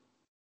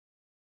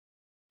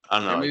 I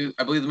don't know.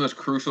 I believe the most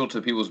crucial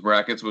to people's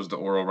brackets was the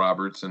Oral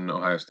Roberts and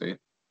Ohio State.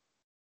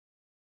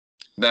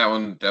 That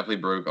one definitely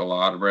broke a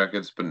lot of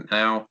brackets, but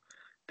now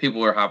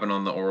people are hopping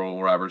on the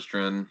Oral Roberts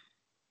trend.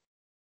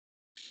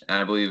 And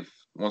I believe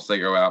once they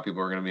go out,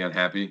 people are going to be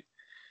unhappy.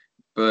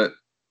 But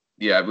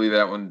yeah, I believe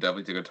that one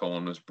definitely took a toll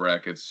on those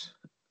brackets.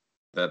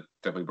 That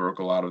definitely broke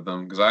a lot of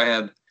them because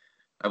I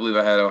believe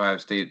I had Ohio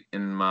State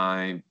in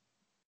my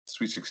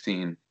Sweet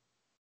 16.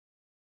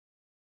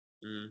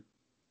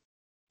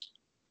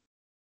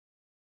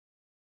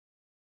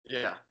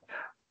 Yeah.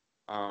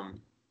 I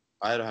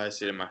had Ohio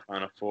State in my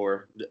Final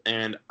Four,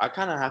 and I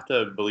kind of have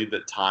to believe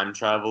that time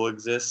travel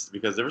exists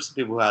because there were some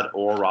people who had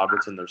Oral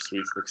Roberts in their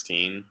Sweet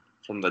 16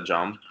 from the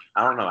jump.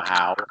 I don't know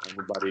how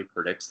anybody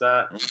predicts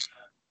that.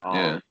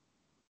 Yeah.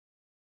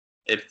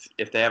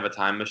 if they have a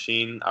time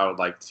machine, I would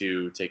like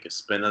to take a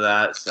spin of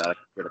that so I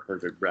can get a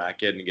perfect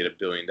bracket and get $1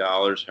 billion.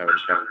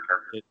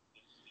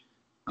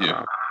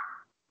 Yeah.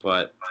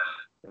 But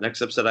the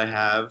next upset I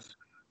have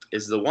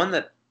is the one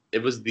that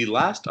it was the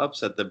last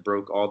upset that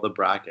broke all the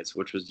brackets,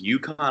 which was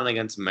UConn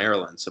against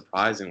Maryland.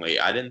 Surprisingly,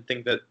 I didn't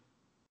think that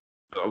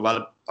a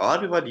lot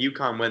of people had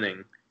UConn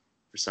winning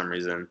for some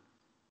reason,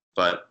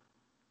 but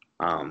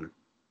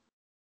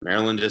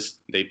Maryland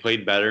they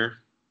played better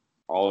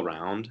all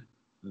around.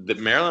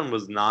 Maryland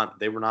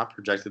they were not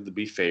projected to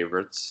be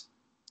favorites,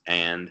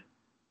 and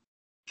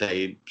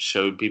they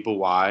showed people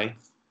why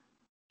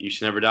you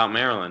should never doubt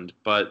Maryland.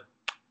 But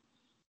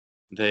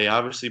they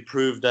obviously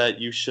proved that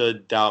you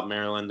should doubt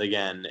Maryland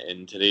again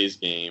in today's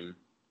game,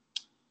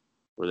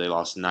 where they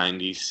lost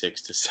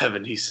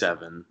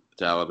 96-77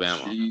 to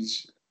Alabama.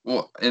 Jeez.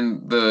 Well,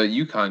 in the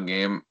UConn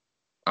game,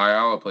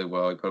 Ayala played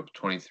well. He put up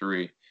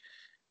 23.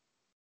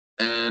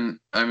 And,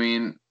 I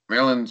mean,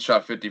 Maryland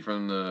shot 50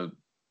 from the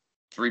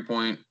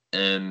 3-point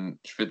and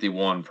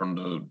 51 from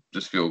the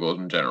just field goals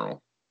in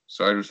general.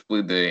 So I just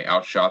believe they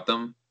outshot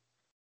them.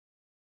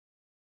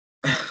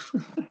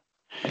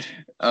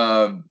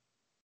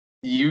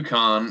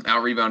 UConn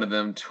out-rebounded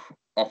them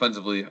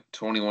offensively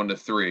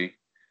 21-3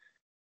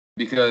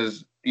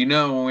 because,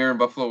 when we were in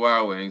Buffalo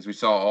Wild Wings, we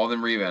saw all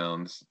them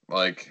rebounds.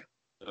 Like,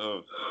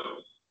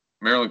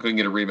 Maryland couldn't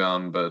get a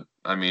rebound, but,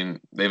 I mean,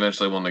 they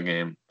eventually won the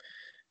game.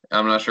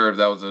 I'm not sure if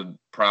that was a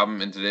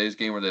problem in today's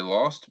game where they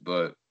lost,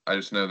 but I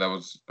just know that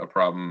was a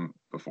problem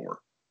before.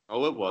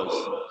 Oh, it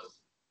was.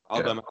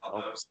 Alabama had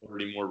almost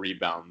 30 more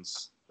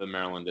rebounds than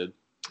Maryland did.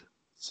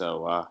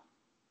 So,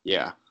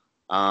 yeah.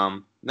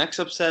 Next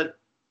upset,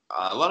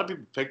 a lot of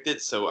people picked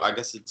it, so I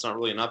guess it's not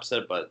really an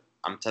upset, but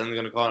I'm technically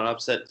going to call it an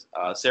upset.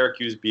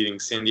 Syracuse beating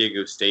San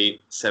Diego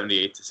State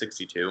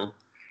 78-62.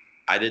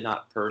 I did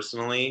not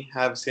personally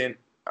have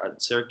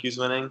Syracuse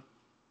winning.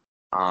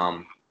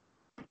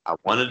 I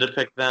wanted to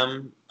pick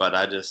them, but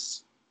I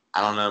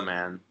don't know,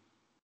 man.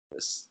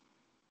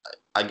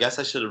 I guess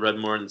I should have read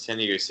more in San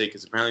Diego State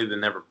because apparently they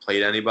never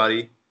played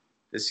anybody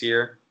this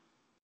year,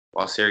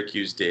 while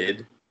Syracuse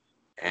did,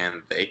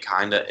 and they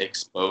kind of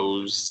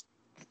exposed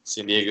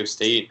San Diego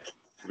State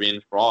for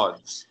being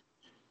frauds.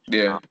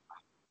 Yeah.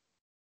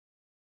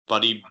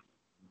 Buddy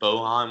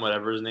Boeheim,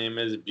 whatever his name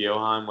is,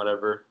 Boeheim,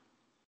 whatever.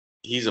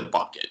 He's a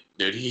bucket,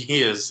 dude.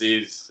 He is.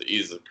 He's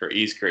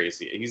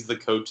crazy. He's the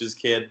coach's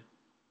kid.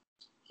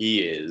 He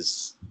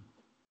is.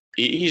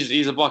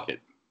 He's a bucket.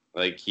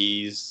 Like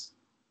he's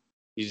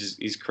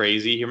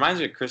crazy. He reminds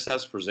me of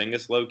Kristaps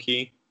Porzingis low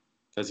key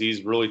because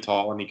he's really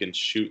tall and he can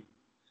shoot.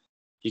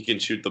 He can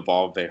shoot the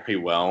ball very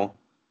well.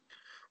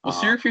 Well,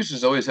 Syracuse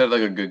has always had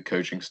like a good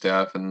coaching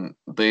staff, and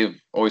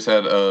they've always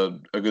had a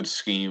good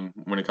scheme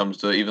when it comes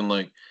to even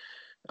like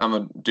I'm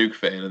a Duke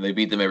fan, and they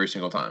beat them every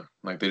single time.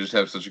 Like they just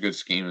have such a good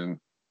scheme, and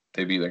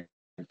they beat like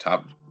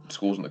top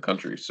schools in the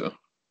country. So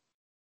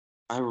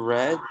I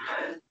read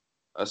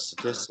a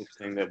statistic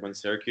saying that when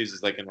Syracuse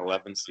is like an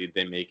 11 seed,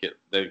 they make it.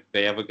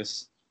 They have like a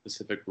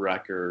specific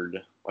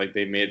record. Like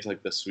they made it to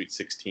like the Sweet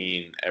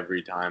 16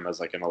 every time as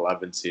like an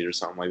 11 seed or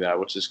something like that,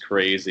 which is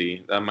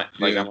crazy. That might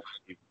like I'm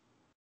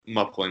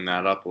muffling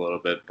that up a little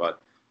bit,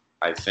 but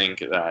I think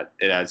that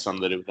it had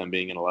something to do with them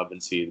being an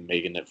 11 seed and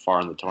making it far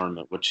in the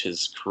tournament, which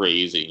is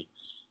crazy.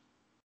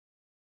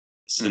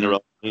 Cinderella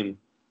team.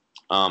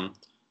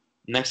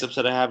 Next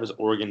upset I have is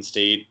Oregon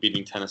State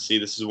beating Tennessee.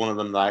 This is one of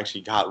them that I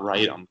actually got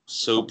right. I'm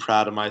so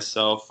proud of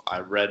myself. I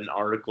read an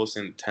article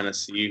saying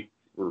Tennessee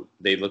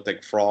they looked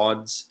like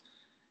frauds,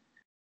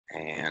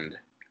 and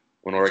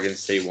when Oregon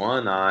State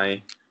won,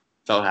 I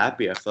felt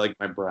happy. I felt like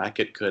my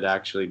bracket could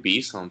actually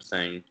be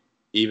something,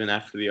 even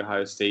after the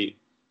Ohio State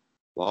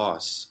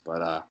loss.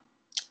 But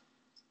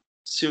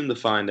soon to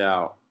find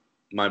out,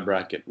 my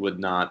bracket would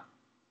not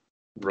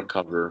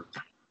recover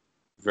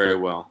very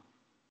well.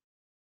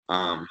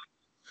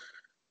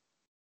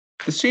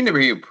 This seemed to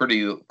be a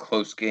pretty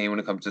close game when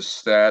it comes to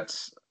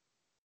stats.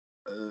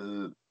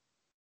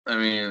 I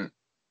mean,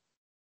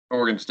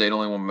 Oregon State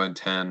only won by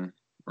 10,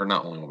 or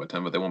not only won by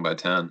 10, but they won by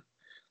 10.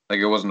 Like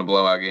it wasn't a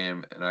blowout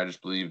game, and I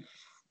just believe,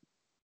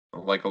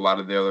 like a lot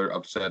of the other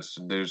upsets,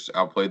 they just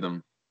outplayed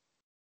them.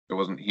 It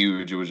wasn't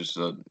huge; it was just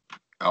a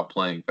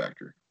outplaying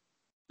factor.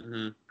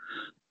 Mm-hmm.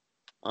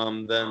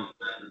 Then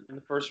in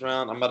the first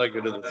round, I'm about to go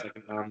to the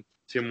second round.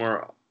 Two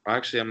more.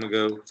 Actually, I'm gonna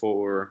go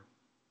for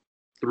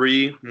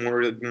three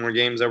more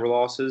games that were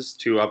losses.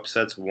 Two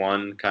upsets,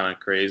 one kind of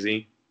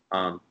crazy.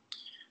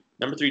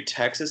 Number 3,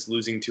 Texas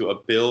losing to a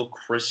Bill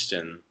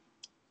Christian,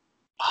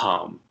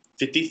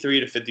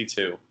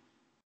 53-52.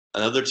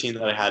 Another team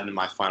that I had in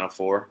my Final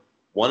Four.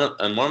 One of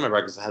my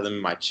brackets, I had them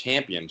in my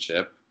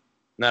championship,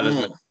 not as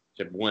my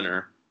championship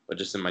winner, but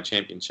just in my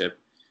championship.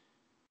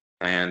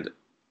 And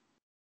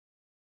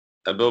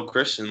a Bill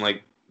Christian,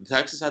 like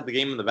Texas had the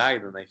game in the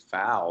bag, then they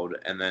fouled,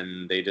 and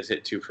then they just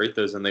hit 2 free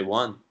throws and they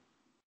won.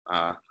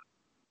 I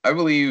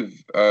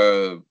believe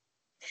this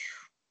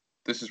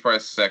is probably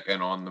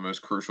second on the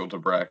most crucial to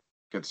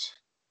brackets.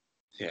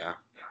 Yeah.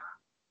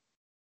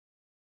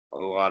 A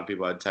lot of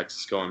people had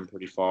Texas going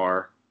pretty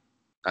far.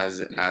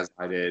 as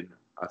I did.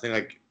 I think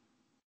like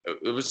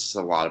it was just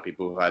a lot of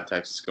people who had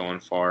Texas going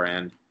far,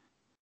 and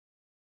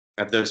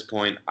at this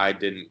point, I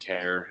didn't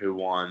care who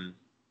won.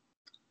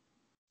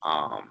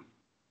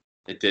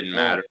 It didn't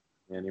matter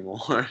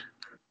anymore.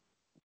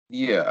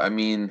 Yeah, I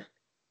mean,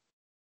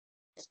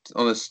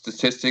 on the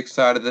statistics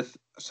side of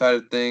side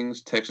of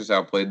things, Texas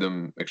outplayed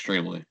them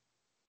extremely,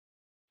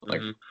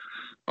 like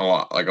Mm-hmm.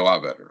 a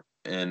lot better.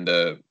 And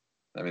I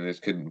mean, they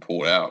just couldn't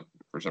pull it out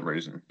for some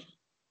reason.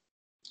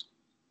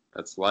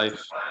 That's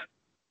life.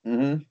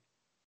 Mm-hmm.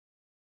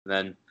 And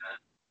then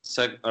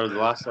the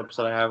last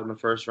episode I have in the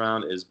first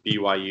round is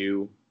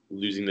BYU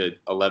losing the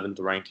 11th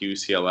ranked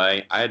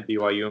UCLA. I had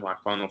BYU in my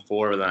Final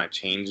Four, but then I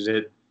changed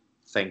it.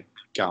 Thank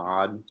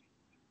God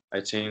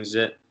I changed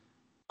it.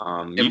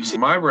 In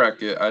my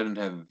bracket, I didn't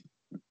have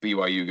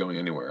BYU going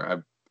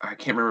anywhere. I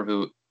can't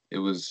remember if it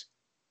was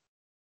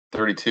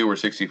 32 or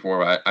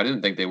 64. I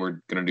didn't think they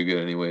were going to do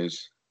good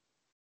anyways.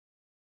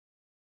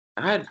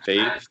 I had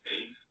faith,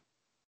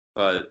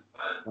 but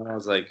I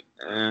was like,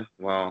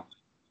 well,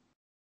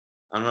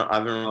 I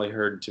haven't really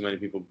heard too many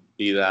people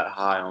be that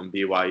high on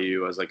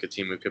BYU as like a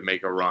team who could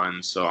make a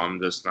run. So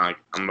I'm just not.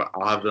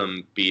 I'll have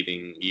them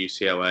beating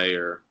UCLA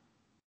or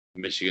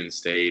Michigan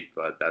State,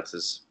 but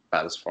that's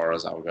about as far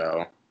as I'll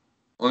go.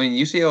 Well, I mean,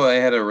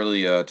 UCLA had a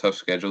really tough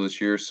schedule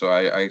this year, so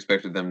I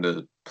expected them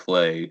to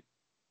play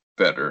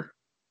better.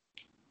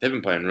 They've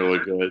been playing really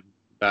good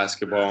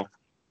basketball.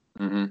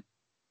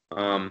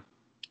 Mm-hmm.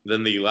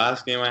 Then the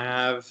last game I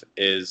have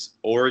is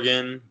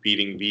Oregon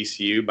beating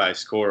VCU by a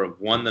score of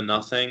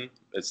 1-0.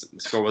 The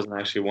score wasn't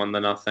actually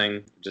 1-0.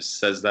 It just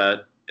says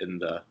that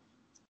in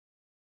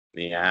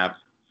the app,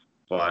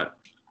 but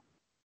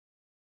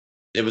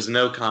it was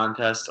no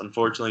contest.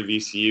 Unfortunately,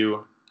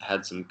 VCU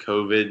had some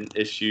COVID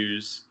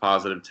issues,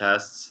 positive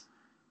tests.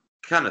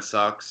 Kind of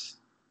sucks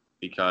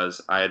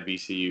because I had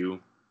VCU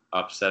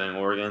upsetting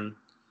Oregon.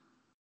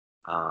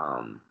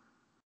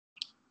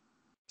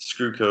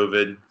 Screw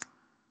COVID.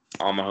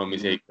 All my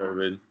homies hate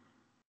COVID.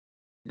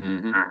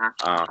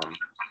 Mm-hmm.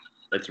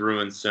 It's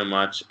ruined so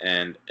much,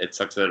 and it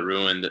sucks that it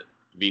ruined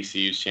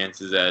VCU's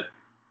chances at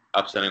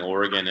upsetting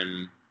Oregon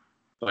and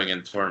playing in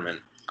the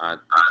tournament.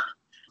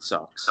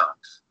 Sucks.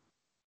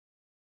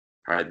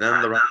 All right,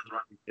 then the round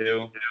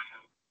two,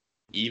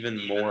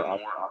 even more up.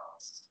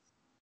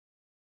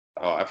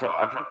 Oh, I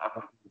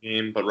forgot the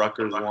game, but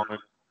Rutgers won,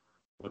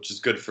 which is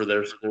good for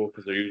their school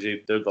because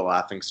they're the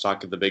laughing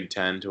stock of the Big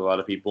Ten to a lot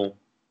of people.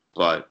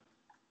 But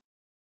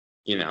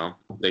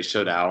they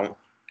showed out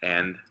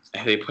and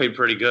they played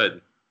pretty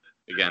good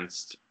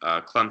against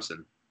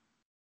Clemson.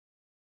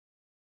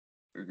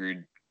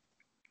 Agreed.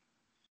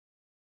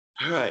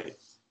 All right.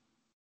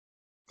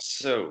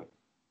 So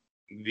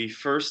the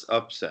first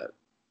upset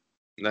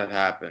that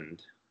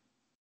happened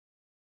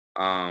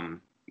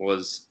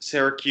was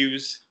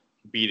Syracuse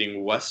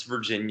beating West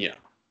Virginia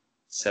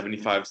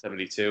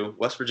 75-72.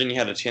 West Virginia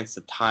had a chance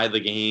to tie the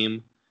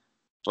game,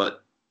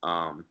 but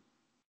I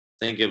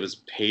think it was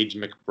Paige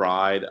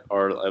McBride,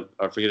 or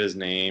I forget his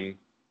name.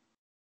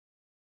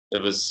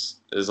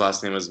 His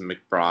last name was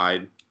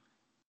McBride.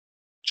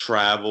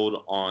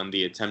 Traveled on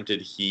the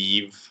attempted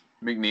heave.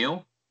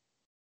 McNeil?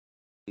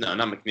 No,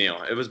 not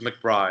McNeil. It was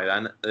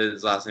McBride.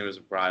 His last name was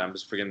McBride. I'm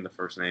just forgetting the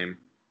first name.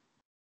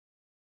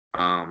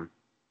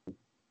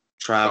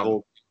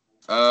 Traveled.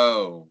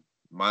 Oh,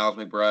 Miles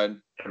McBride.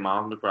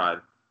 Miles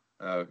McBride.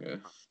 Okay.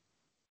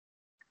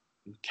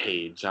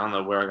 Paige. I don't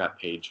know where I got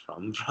Paige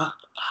from.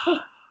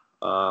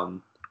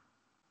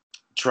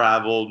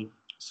 Traveled,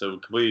 so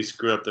completely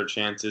screwed up their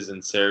chances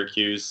in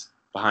Syracuse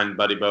behind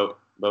Buddy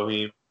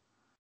Boeheim.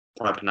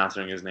 Probably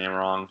pronouncing his name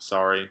wrong.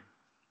 Sorry.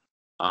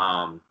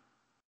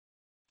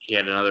 He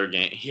had another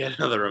game. He had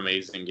another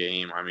amazing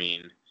game. I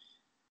mean,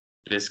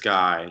 this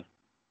guy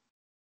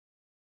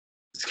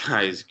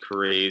is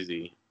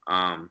crazy.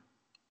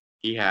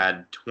 He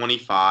had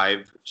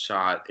 25,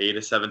 shot 8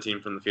 of 17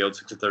 from the field,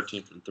 6 of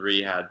 13 from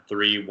 3, had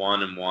 3,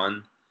 1, and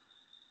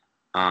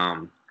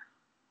 1.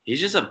 He's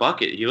just a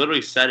bucket. He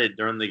literally said it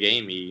during the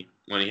game.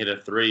 When he hit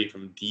a 3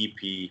 from deep,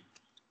 he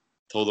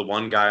told the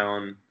one guy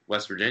on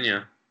West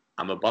Virginia,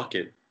 "I'm a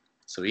bucket,"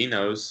 so he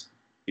knows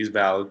he's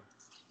valid.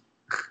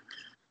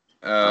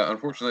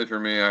 Unfortunately for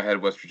me, I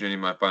had West Virginia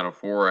in my Final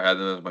Four. I had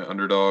them as my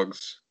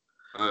underdogs.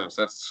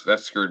 So that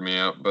screwed me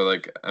out.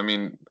 But I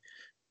mean,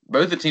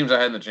 both the teams I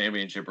had in the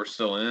championship are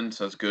still in,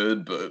 so that's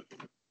good. But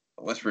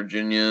West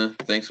Virginia,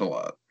 thanks a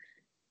lot.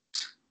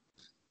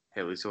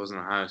 Hey, at least it wasn't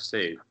Ohio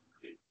State.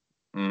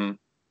 Mm-hmm.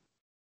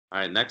 All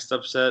right, next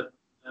upset.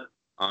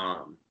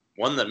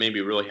 One that made me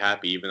really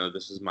happy, even though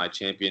this is my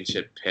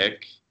championship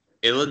pick.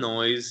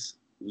 Illinois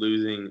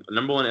losing,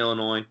 number one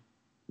Illinois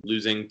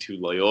losing to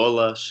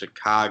Loyola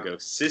Chicago.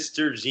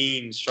 Sister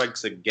Jean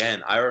strikes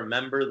again. I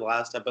remember the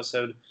last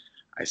episode,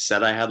 I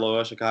said I had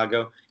Loyola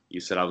Chicago.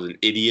 You said I was an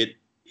idiot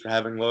for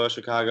having Loyola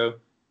Chicago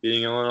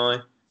beating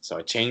Illinois. So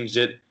I changed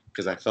it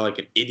because I felt like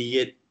an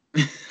idiot.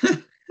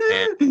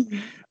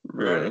 And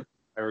Right.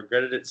 I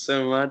regretted it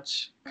so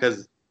much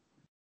because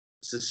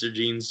Sister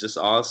Jean's just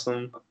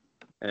awesome.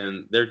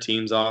 And their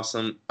team's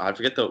awesome. I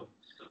forget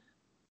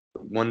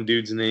One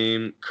dude's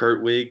name,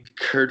 Kurtwig.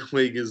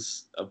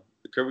 Kurtwig's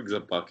a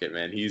bucket,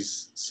 man.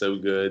 He's so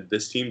good.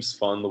 This team's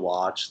fun to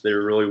watch.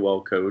 They're really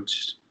well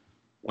coached.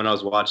 When I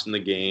was watching the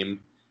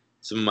game,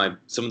 some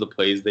of the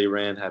plays they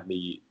ran had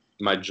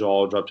my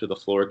jaw drop to the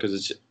floor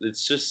because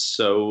it's just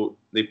so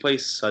they play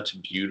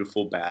such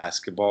beautiful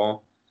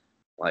basketball.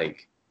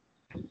 Like,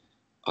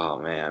 oh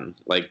man,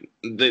 like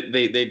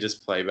they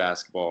just play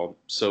basketball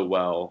so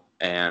well,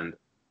 and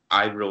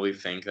I really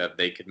think that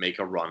they could make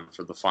a run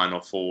for the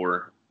Final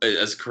Four.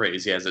 As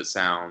crazy as it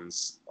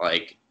sounds,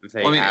 like Well,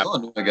 they I mean, have,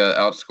 Illinois got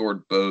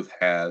outscored both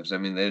halves. I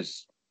mean, they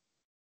just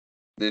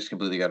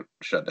completely got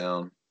shut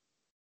down.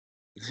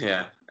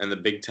 yeah, and the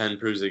Big Ten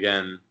proves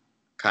again,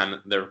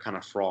 they're kind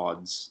of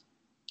frauds.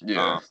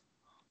 Yeah. Um,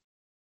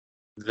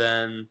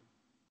 then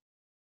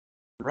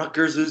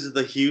Rutgers loses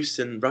to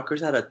Houston. Rutgers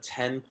had a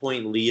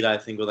 10-point lead, I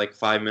think, with like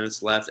 5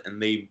 minutes left,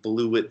 and they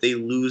blew it. They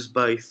lose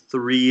by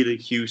 3 to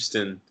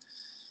Houston.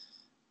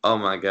 Oh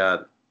my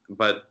god!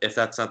 But if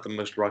that's not the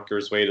most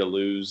Rutgers way to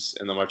lose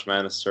in the March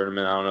Madness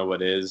tournament, I don't know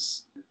what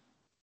is.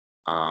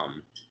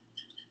 Um,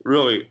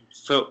 really,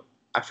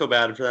 I feel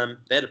bad for them.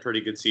 They had a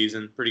pretty good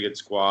season, pretty good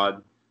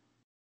squad.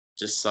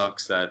 Just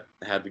sucks that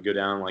it had to go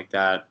down like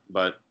that,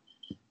 but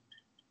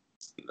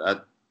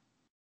that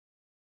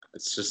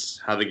it's just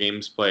how the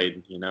game's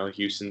played. You know,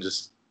 Houston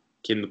just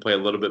came to play a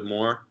little bit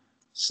more,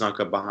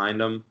 snuck up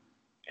behind them,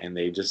 and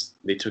they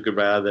took it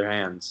right out of their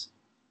hands.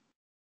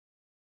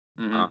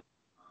 Mm-hmm.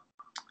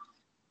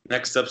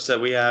 Next upset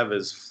we have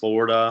is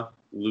Florida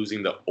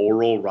losing to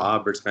Oral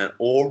Roberts, man.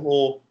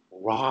 Oral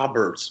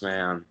Roberts,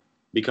 man,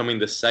 becoming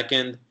the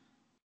second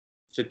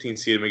 15th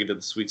seed to make it to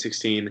the Sweet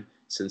 16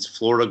 since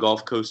Florida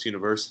Gulf Coast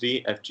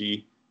University,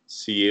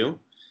 FGCU.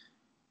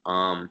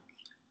 Oral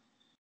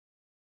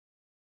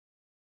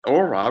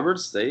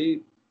Roberts,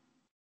 they've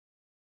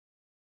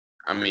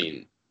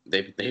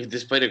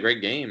just played a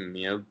great game.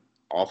 You know,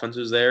 offense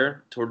was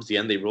there towards the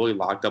end. They really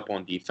locked up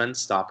on defense,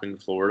 stopping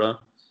Florida,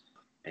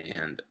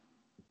 and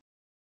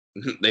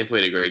they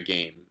played a great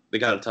game. They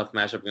got a tough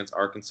matchup against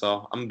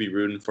Arkansas. I'm gonna be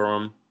rooting for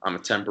them. I'm a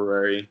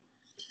temporary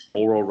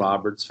Oral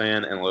Roberts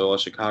fan and Loyola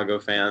Chicago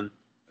fan.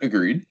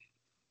 Agreed.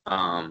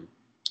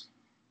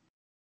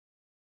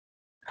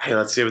 Hey,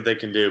 let's see what they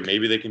can do.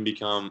 Maybe they can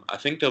become. I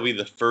think they'll be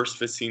the first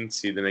 15th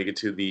seed to make it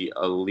to the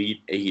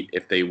Elite Eight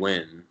if they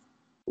win,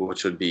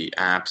 which would be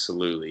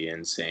absolutely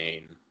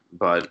insane.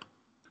 But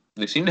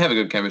They seem to have a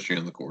good chemistry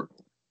on the court.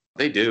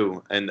 they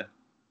do, and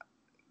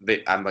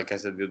like I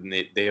said,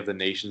 they have the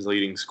nation's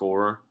leading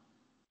scorer.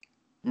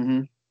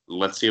 Mm-hmm.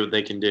 Let's see what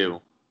they can do.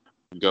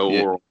 Go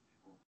Yeah.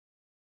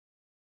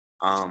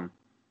 Oral.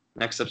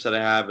 Next upset I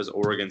have is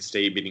Oregon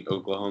State beating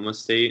Oklahoma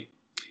State,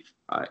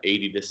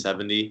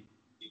 80-70.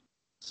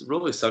 It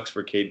really sucks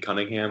for Cade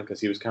Cunningham because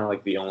he was kind of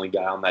like the only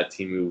guy on that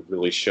team who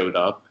really showed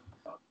up.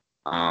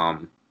 I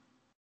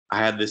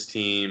had this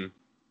team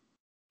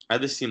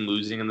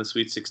losing in the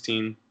Sweet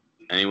 16,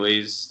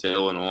 anyways, to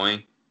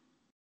Illinois.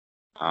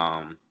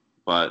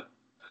 But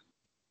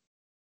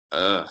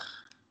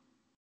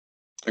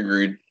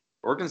Agreed.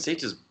 Oregon State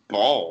just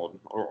balled.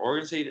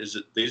 Oregon State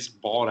they just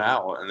balled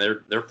out, and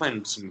they're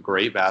playing some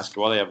great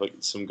basketball. They have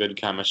some good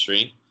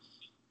chemistry,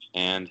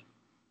 and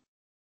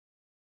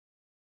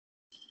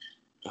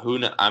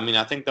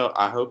I think they'll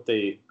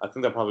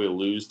probably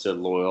lose to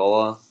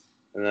Loyola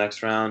in the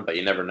next round, but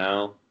you never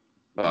know.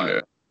 But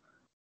Yeah.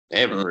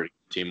 they have a pretty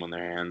good team on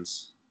their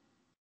hands.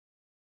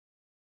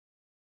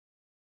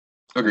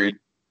 Agreed.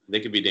 They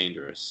could be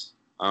dangerous.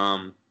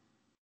 Am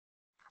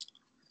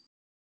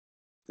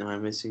I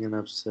missing an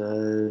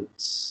upset?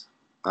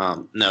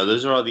 No,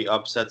 those are all the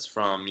upsets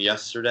from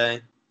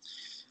yesterday.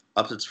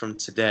 Upsets from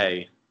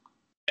today,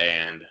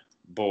 and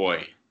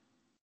boy,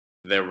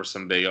 there were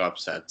some big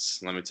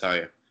upsets. Let me tell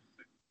you.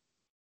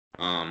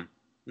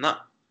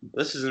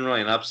 This isn't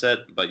really an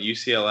upset, but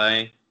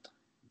UCLA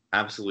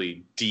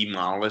absolutely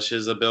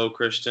demolishes a Bill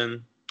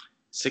Christian,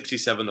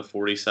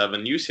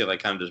 67-47. UCLA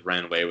kind of just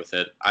ran away with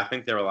it. I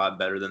think they're a lot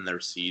better than their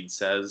seed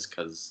says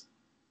because,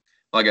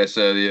 like I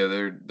said, yeah,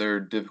 their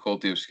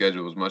difficulty of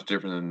schedule was much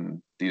different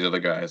than these other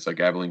guys, like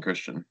Abilene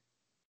Christian.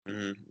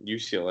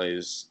 UCLA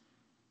is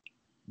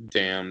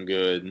damn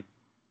good,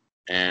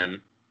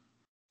 and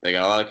they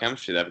got a lot of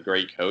chemistry. They have a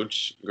great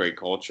coach, great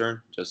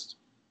culture, just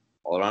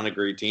all around a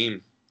great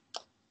team.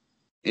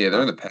 Yeah,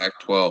 they're in the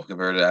Pac-12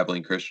 compared to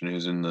Abilene Christian,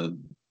 who's in the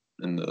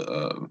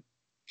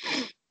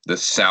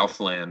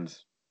Southland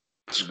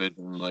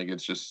division. Like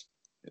it's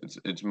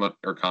much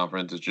or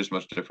conference. It's just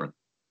much different.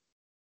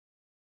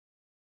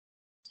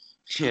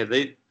 Yeah,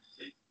 they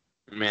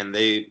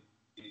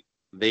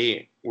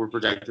were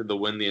projected to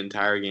win the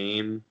entire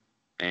game,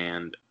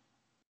 and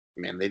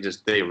man,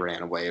 they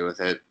ran away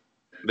with it.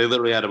 They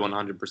literally had a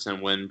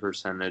 100% win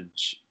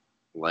percentage,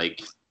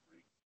 like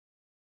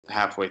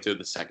halfway through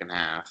the second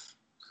half,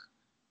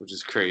 which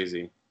is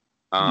crazy.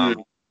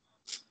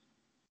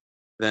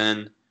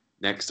 Then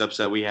next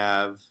upset we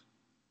have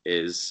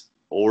is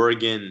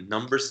Oregon,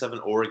 number 7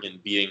 Oregon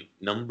beating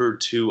number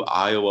 2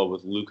 Iowa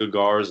with Luka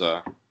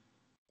Garza.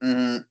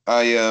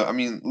 I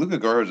mean, Luka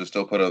Garza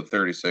still put up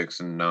 36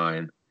 and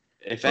 9,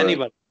 If but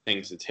anybody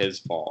thinks it's his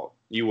fault,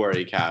 you are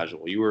a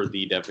casual. You are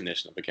the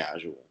definition of a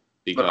casual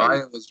but because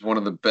Iowa was one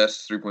of the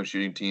best 3-point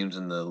shooting teams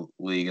in the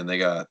league, and they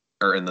got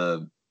or in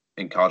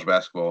college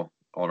basketball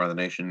all around the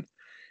nation,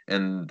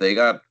 and they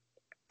got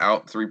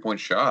out 3-point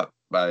shot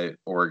by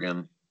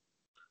Oregon.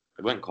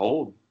 it went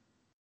cold.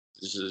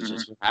 This is Mhm.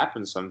 just what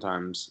happens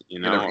sometimes,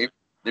 you Yeah, know.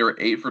 they were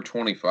 8 for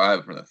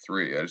 25 from the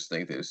three. I just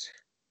think they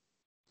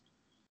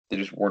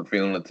just weren't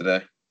feeling it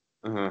today.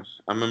 I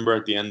remember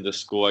at the end of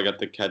school, I got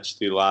to catch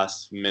the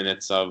last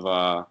minutes of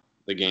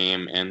the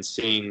game and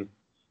seeing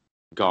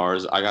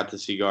Garza. I got to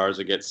see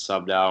Garza get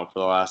subbed out for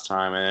the last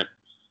time, and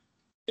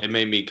it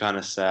made me kind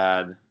of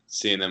sad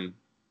seeing him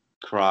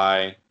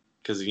cry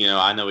because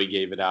I know he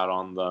gave it out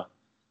on the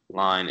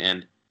line,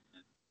 and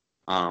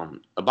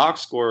a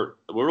box score.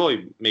 What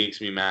really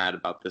makes me mad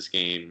about this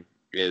game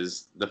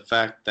is the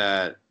fact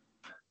that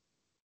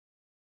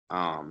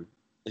um,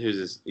 who's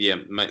this? Yeah,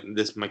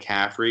 this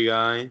McCaffrey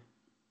guy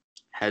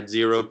had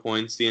 0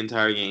 points the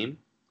entire game.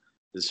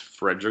 This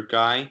Frederick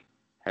guy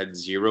had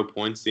 0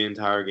 points the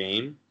entire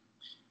game.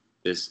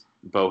 This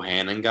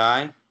Bohannon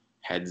guy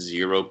had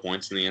 0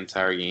 points in the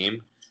entire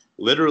game.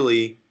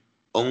 Literally,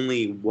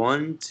 only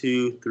 1,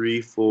 2,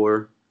 3,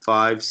 4,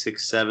 5,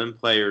 6, 7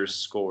 players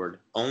scored.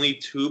 Only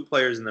 2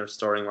 players in their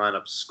starting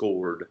lineup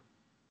scored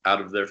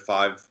out of their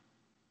 5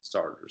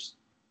 starters,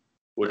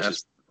 which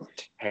That's is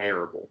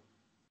terrible.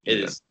 It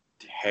yeah. is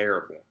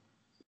terrible.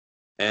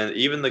 And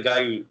even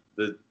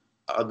the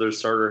other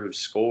starter who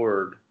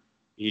scored,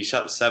 he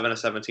shot 7 of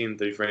 17,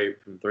 3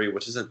 from three,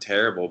 which isn't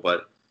terrible,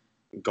 but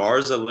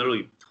Garza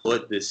literally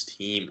put this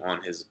team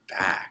on his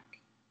back.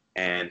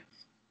 And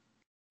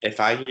if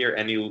I hear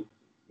any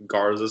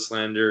Garza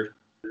slander,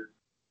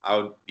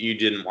 you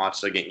didn't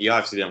watch the game. You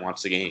obviously didn't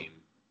watch the game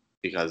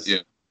because Yeah.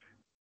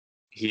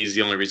 he's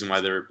the only reason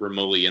why they're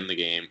remotely in the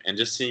game. And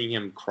just seeing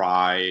him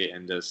cry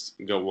and just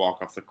go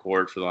walk off the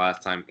court for the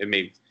last time, it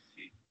made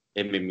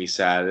me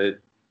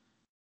sad.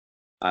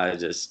 I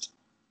just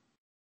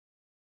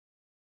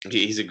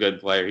he's a good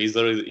player. He's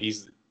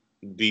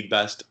the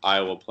best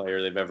Iowa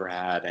player they've ever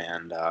had,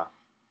 and I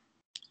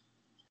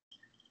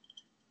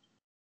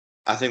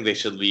think they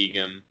should league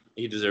him.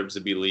 He deserves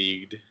to be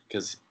leagued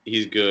because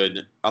he's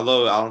good.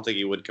 Although I don't think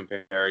he would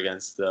compare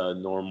against the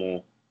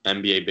normal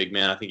NBA big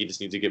man. I think he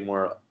just needs to get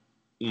more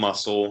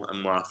muscle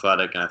and more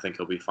athletic, and I think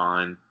he'll be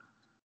fine.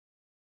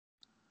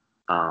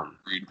 Um,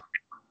 Agreed.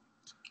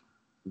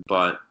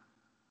 but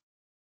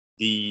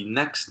the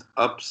next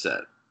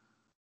upset,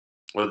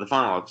 or the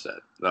final upset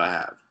that I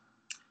have,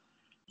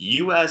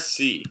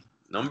 USC,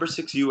 number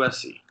 6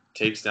 USC,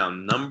 takes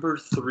down number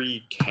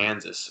 3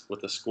 Kansas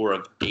with a score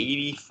of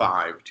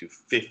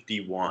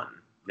 85-51.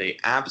 They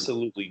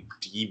absolutely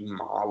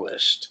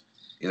demolished.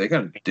 Yeah, they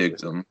kind of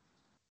digged them.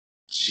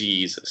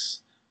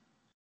 Jesus.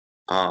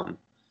 I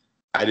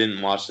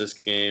didn't watch this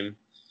game,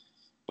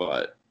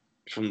 but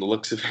from the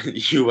looks of it,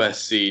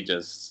 USC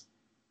just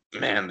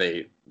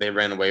they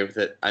ran away with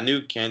it. I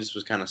knew Kansas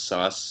was kind of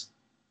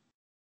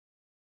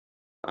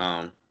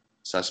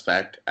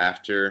suspect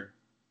after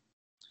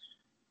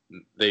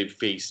they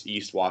faced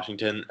East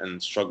Washington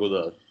and struggled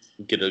to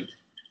get a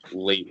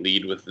late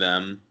lead with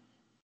them.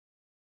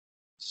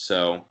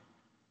 So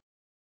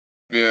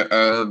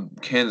Yeah,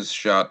 Kansas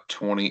shot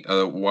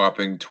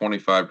whopping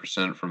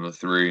 25% from the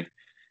three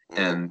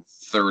and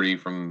 30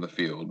 from the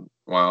field,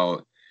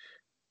 while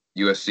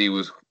USC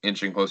was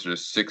inching closer to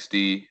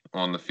 60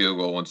 on the field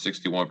goal and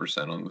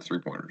 61% on the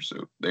 3-pointers.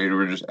 So they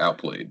were just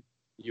outplayed.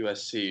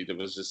 USC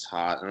was just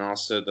hot, and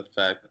also the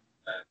fact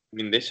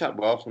they shot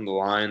well from the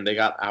line. They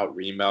got out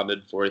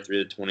rebounded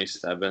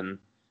 43-27.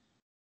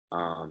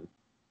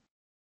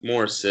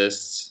 More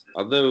assists,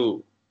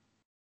 although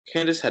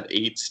Kansas had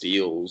 8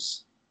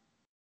 steals.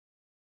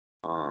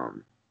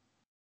 Um,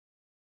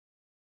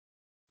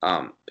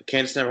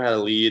 Kansas never had a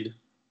lead,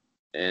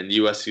 and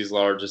USC's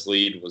largest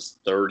lead was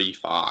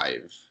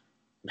 35.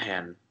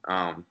 Man,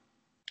 I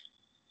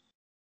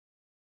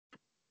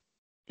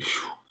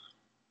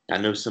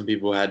know some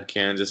people had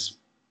Kansas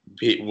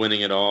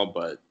winning it all,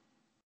 but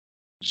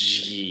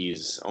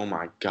jeez, oh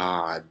my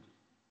God,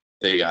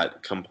 they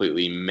got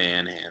completely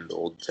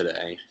manhandled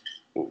today,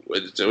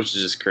 which is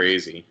just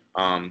crazy.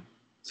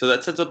 So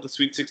that sets up the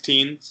Sweet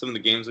 16. Some of the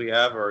games we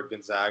have are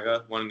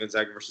Gonzaga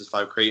versus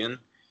 5 Creighton,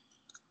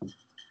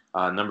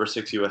 number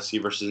 6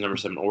 USC versus number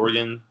 7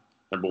 Oregon,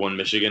 number 1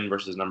 Michigan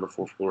versus number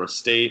 4 Florida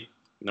State,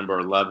 number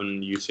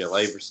 11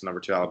 UCLA versus number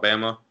 2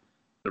 Alabama,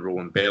 number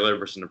 1 Baylor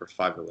versus number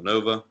 5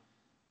 Villanova,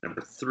 number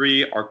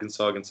 3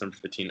 Arkansas against number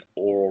 15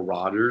 Oral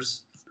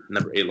Roberts,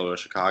 number 8 Loyola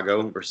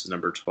Chicago versus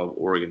number 12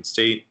 Oregon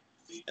State,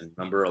 and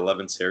number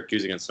 11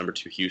 Syracuse against number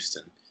 2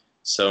 Houston.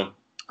 So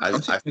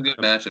I'm seeing some good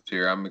matchups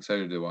here. I'm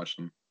excited to watch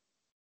them.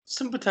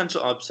 Some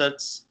potential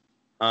upsets.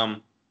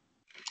 I'd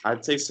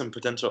say some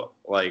potential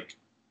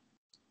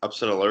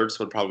upset alerts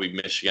would probably be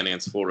Michigan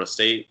against Florida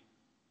State,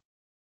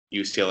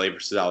 UCLA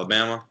versus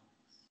Alabama,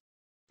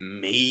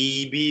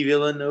 maybe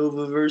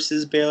Villanova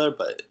versus Baylor,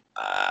 but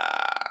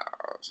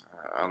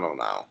I don't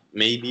know.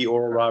 Maybe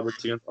Oral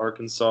Roberts against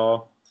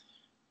Arkansas,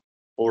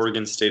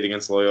 Oregon State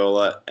against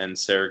Loyola, and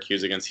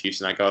Syracuse against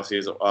Houston. I can see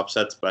as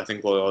upsets, but I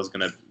think Loyola is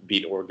going to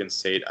beat Oregon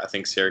State. I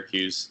think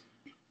Syracuse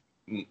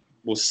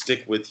will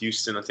stick with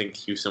Houston. I think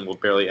Houston will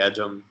barely edge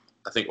them.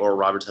 I think Oral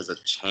Roberts has a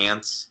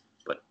chance,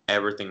 but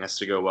everything has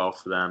to go well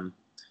for them.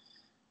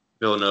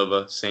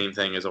 Villanova, same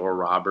thing as Oral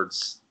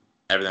Roberts.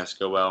 Everything has to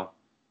go well.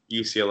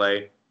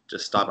 UCLA,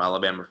 just stop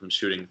Alabama from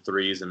shooting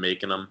threes and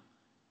making them.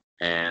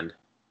 And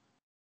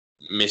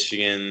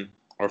Michigan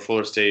or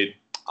Florida State,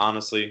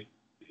 honestly,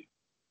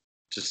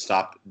 just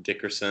stop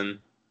Dickerson.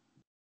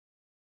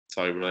 That's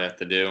all you really have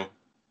to do.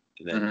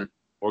 And then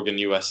Oregon,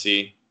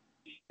 USC.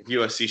 If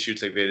USC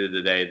shoots like they did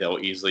today, they'll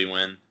easily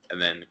win. And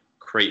then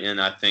Creighton,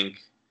 I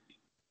think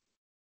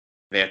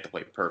they have to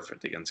play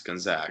perfect against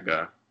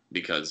Gonzaga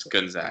because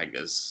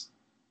Gonzaga's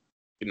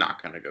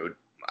not going to go.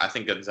 I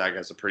think Gonzaga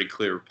has a pretty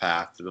clear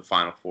path to the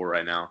Final Four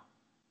right now.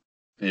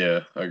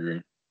 Yeah, I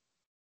agree.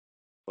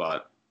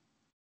 But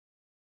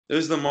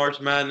there's the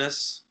March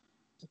Madness.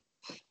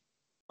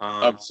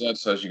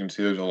 Upsets, as you can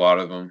see, there's a lot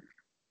of them.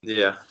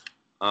 Yeah.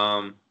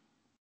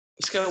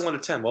 Let's go 1 to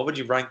 10. What would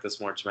you rank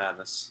this March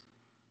Madness?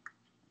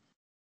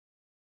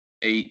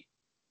 8.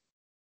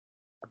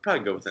 I'd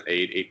probably go with an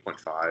 8,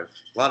 8.5. A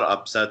lot of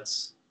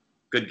upsets.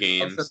 Good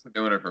games. Upsets are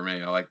doing it for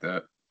me. I like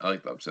that. I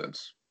like the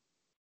upsets.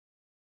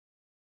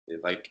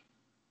 Like,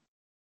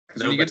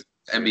 because when you get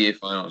to NBA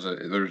Finals,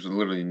 there's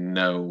literally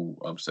no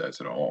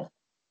upsets at all.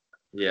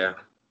 Yeah.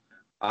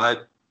 I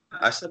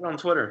said it on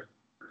Twitter.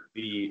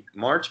 The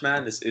March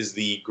Madness is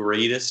the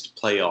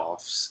greatest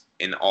playoffs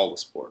in all the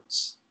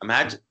sports.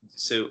 Imagine.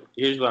 So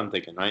here's what I'm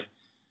thinking, right?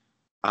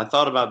 I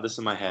thought about this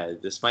in my head.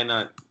 You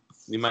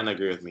might not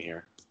agree with me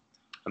here.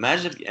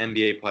 Imagine if the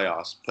NBA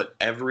playoffs put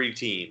every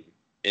team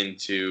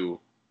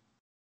into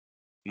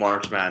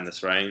March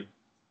Madness, right?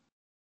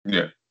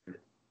 Yeah.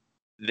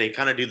 They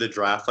kind of do the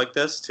draft like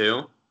this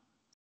too.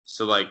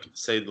 So, like,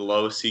 say the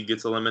lowest seed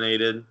gets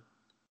eliminated,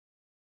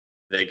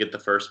 they get the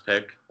first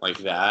pick, like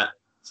that.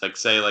 It's like,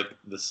 say, like,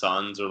 the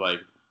Suns or,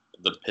 like,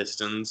 the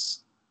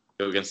Pistons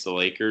go against the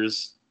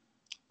Lakers,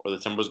 or the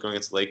Timberwolves go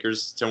against the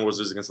Lakers. Timberwolves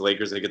lose against the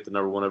Lakers, they get the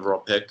number 1 overall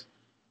pick.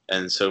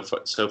 And so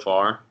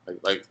far,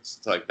 like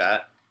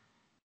that.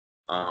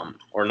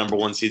 Or number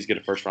 1 seeds get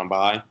a first round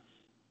bye.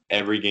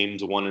 Every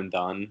game's one and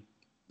done.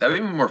 That'd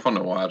be more fun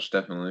to watch,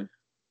 definitely.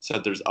 So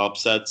that there's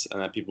upsets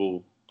and that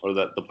people or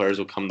that the players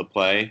will come to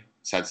play.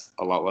 So that's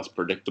a lot less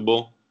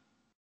predictable.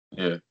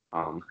 Yeah.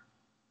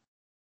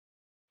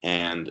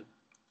 And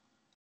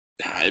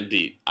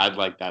I'd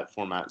like that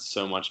format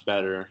so much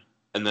better.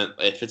 And then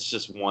if it's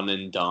just one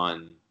and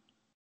done,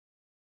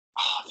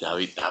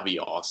 that'd be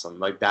awesome.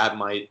 Like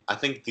I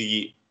think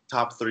the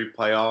top 3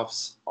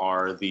 playoffs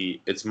are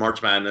it's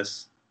March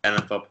Madness,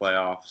 NFL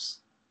playoffs,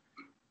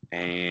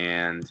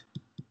 and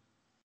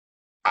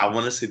I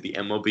want to say the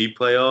MLB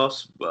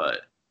playoffs,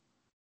 but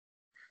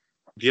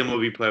the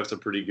MLB playoffs are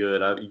pretty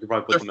good. You could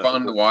probably put They're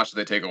fun to watch.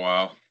 They take a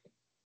while.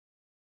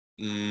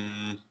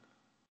 I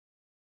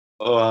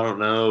don't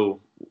know.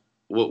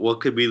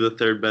 What could be the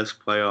 3rd best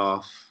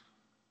playoff?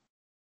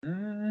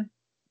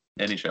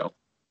 NHL.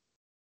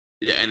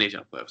 Yeah,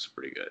 NHL playoffs are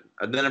pretty good.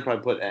 And then I'd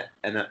probably put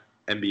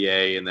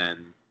NBA and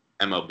then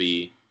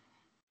MLB,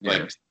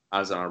 like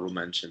as an honorable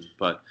mention.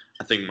 But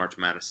I think March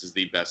Madness is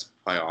the best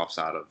playoffs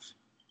out of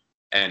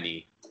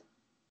any.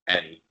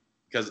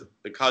 Because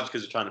the college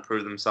kids are trying to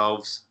prove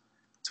themselves.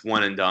 It's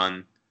one and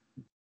done.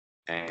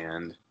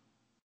 And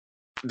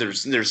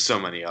there's so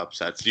many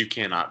upsets. You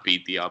cannot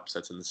beat the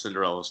upsets in the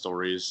Cinderella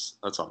stories.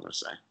 That's all I'm going to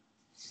say.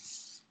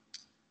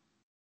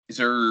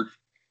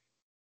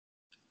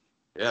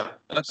 Yeah.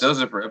 That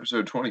does it for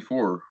episode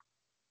 24.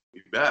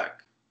 Be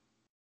back.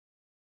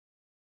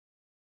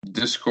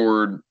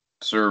 Discord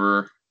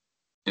server,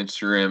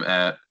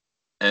 Instagram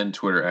and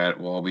Twitter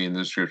will all be in the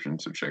description,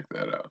 so check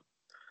that out.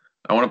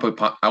 I want to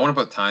put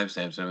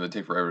timestamps in them that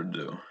take forever to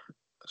do,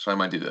 so I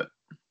might do that.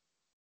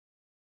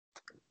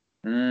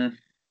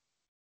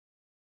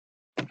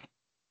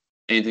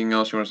 Anything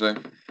else you want to say?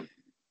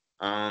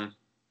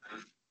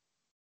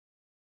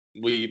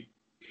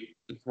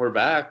 We're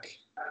back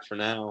for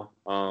now.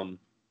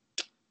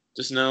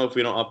 Just know if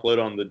we don't upload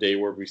on the day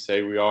where we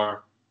say we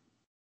are,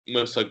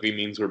 most likely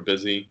means we're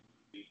busy.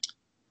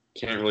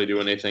 Can't really do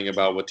anything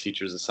about what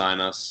teachers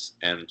assign us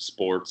and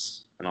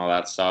sports and all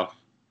that stuff.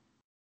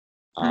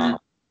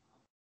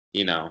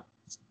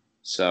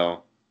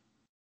 So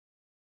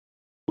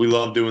we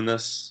love doing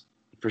this.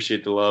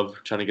 Appreciate the love.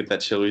 Trying to get that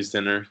Chili's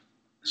dinner.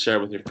 Share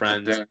it with your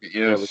friends. Yes.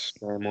 Share it with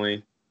your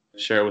family.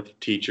 Share it with your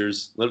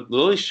teachers.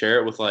 Literally share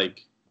it with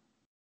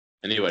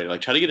anyway,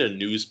 try to get a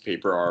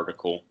newspaper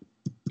article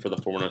for the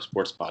 410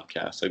 Sports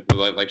Podcast.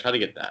 Like try to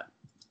get that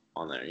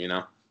on there,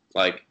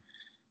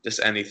 just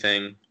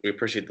anything. We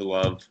appreciate the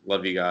love.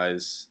 Love you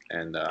guys,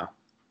 and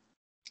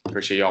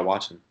appreciate y'all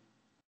watching.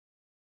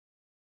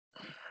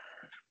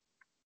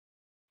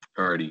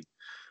 Alrighty.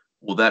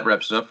 Well, that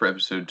wraps it up for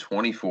episode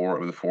 24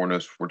 of the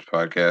 410 Sports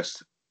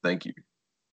Podcast. Thank you.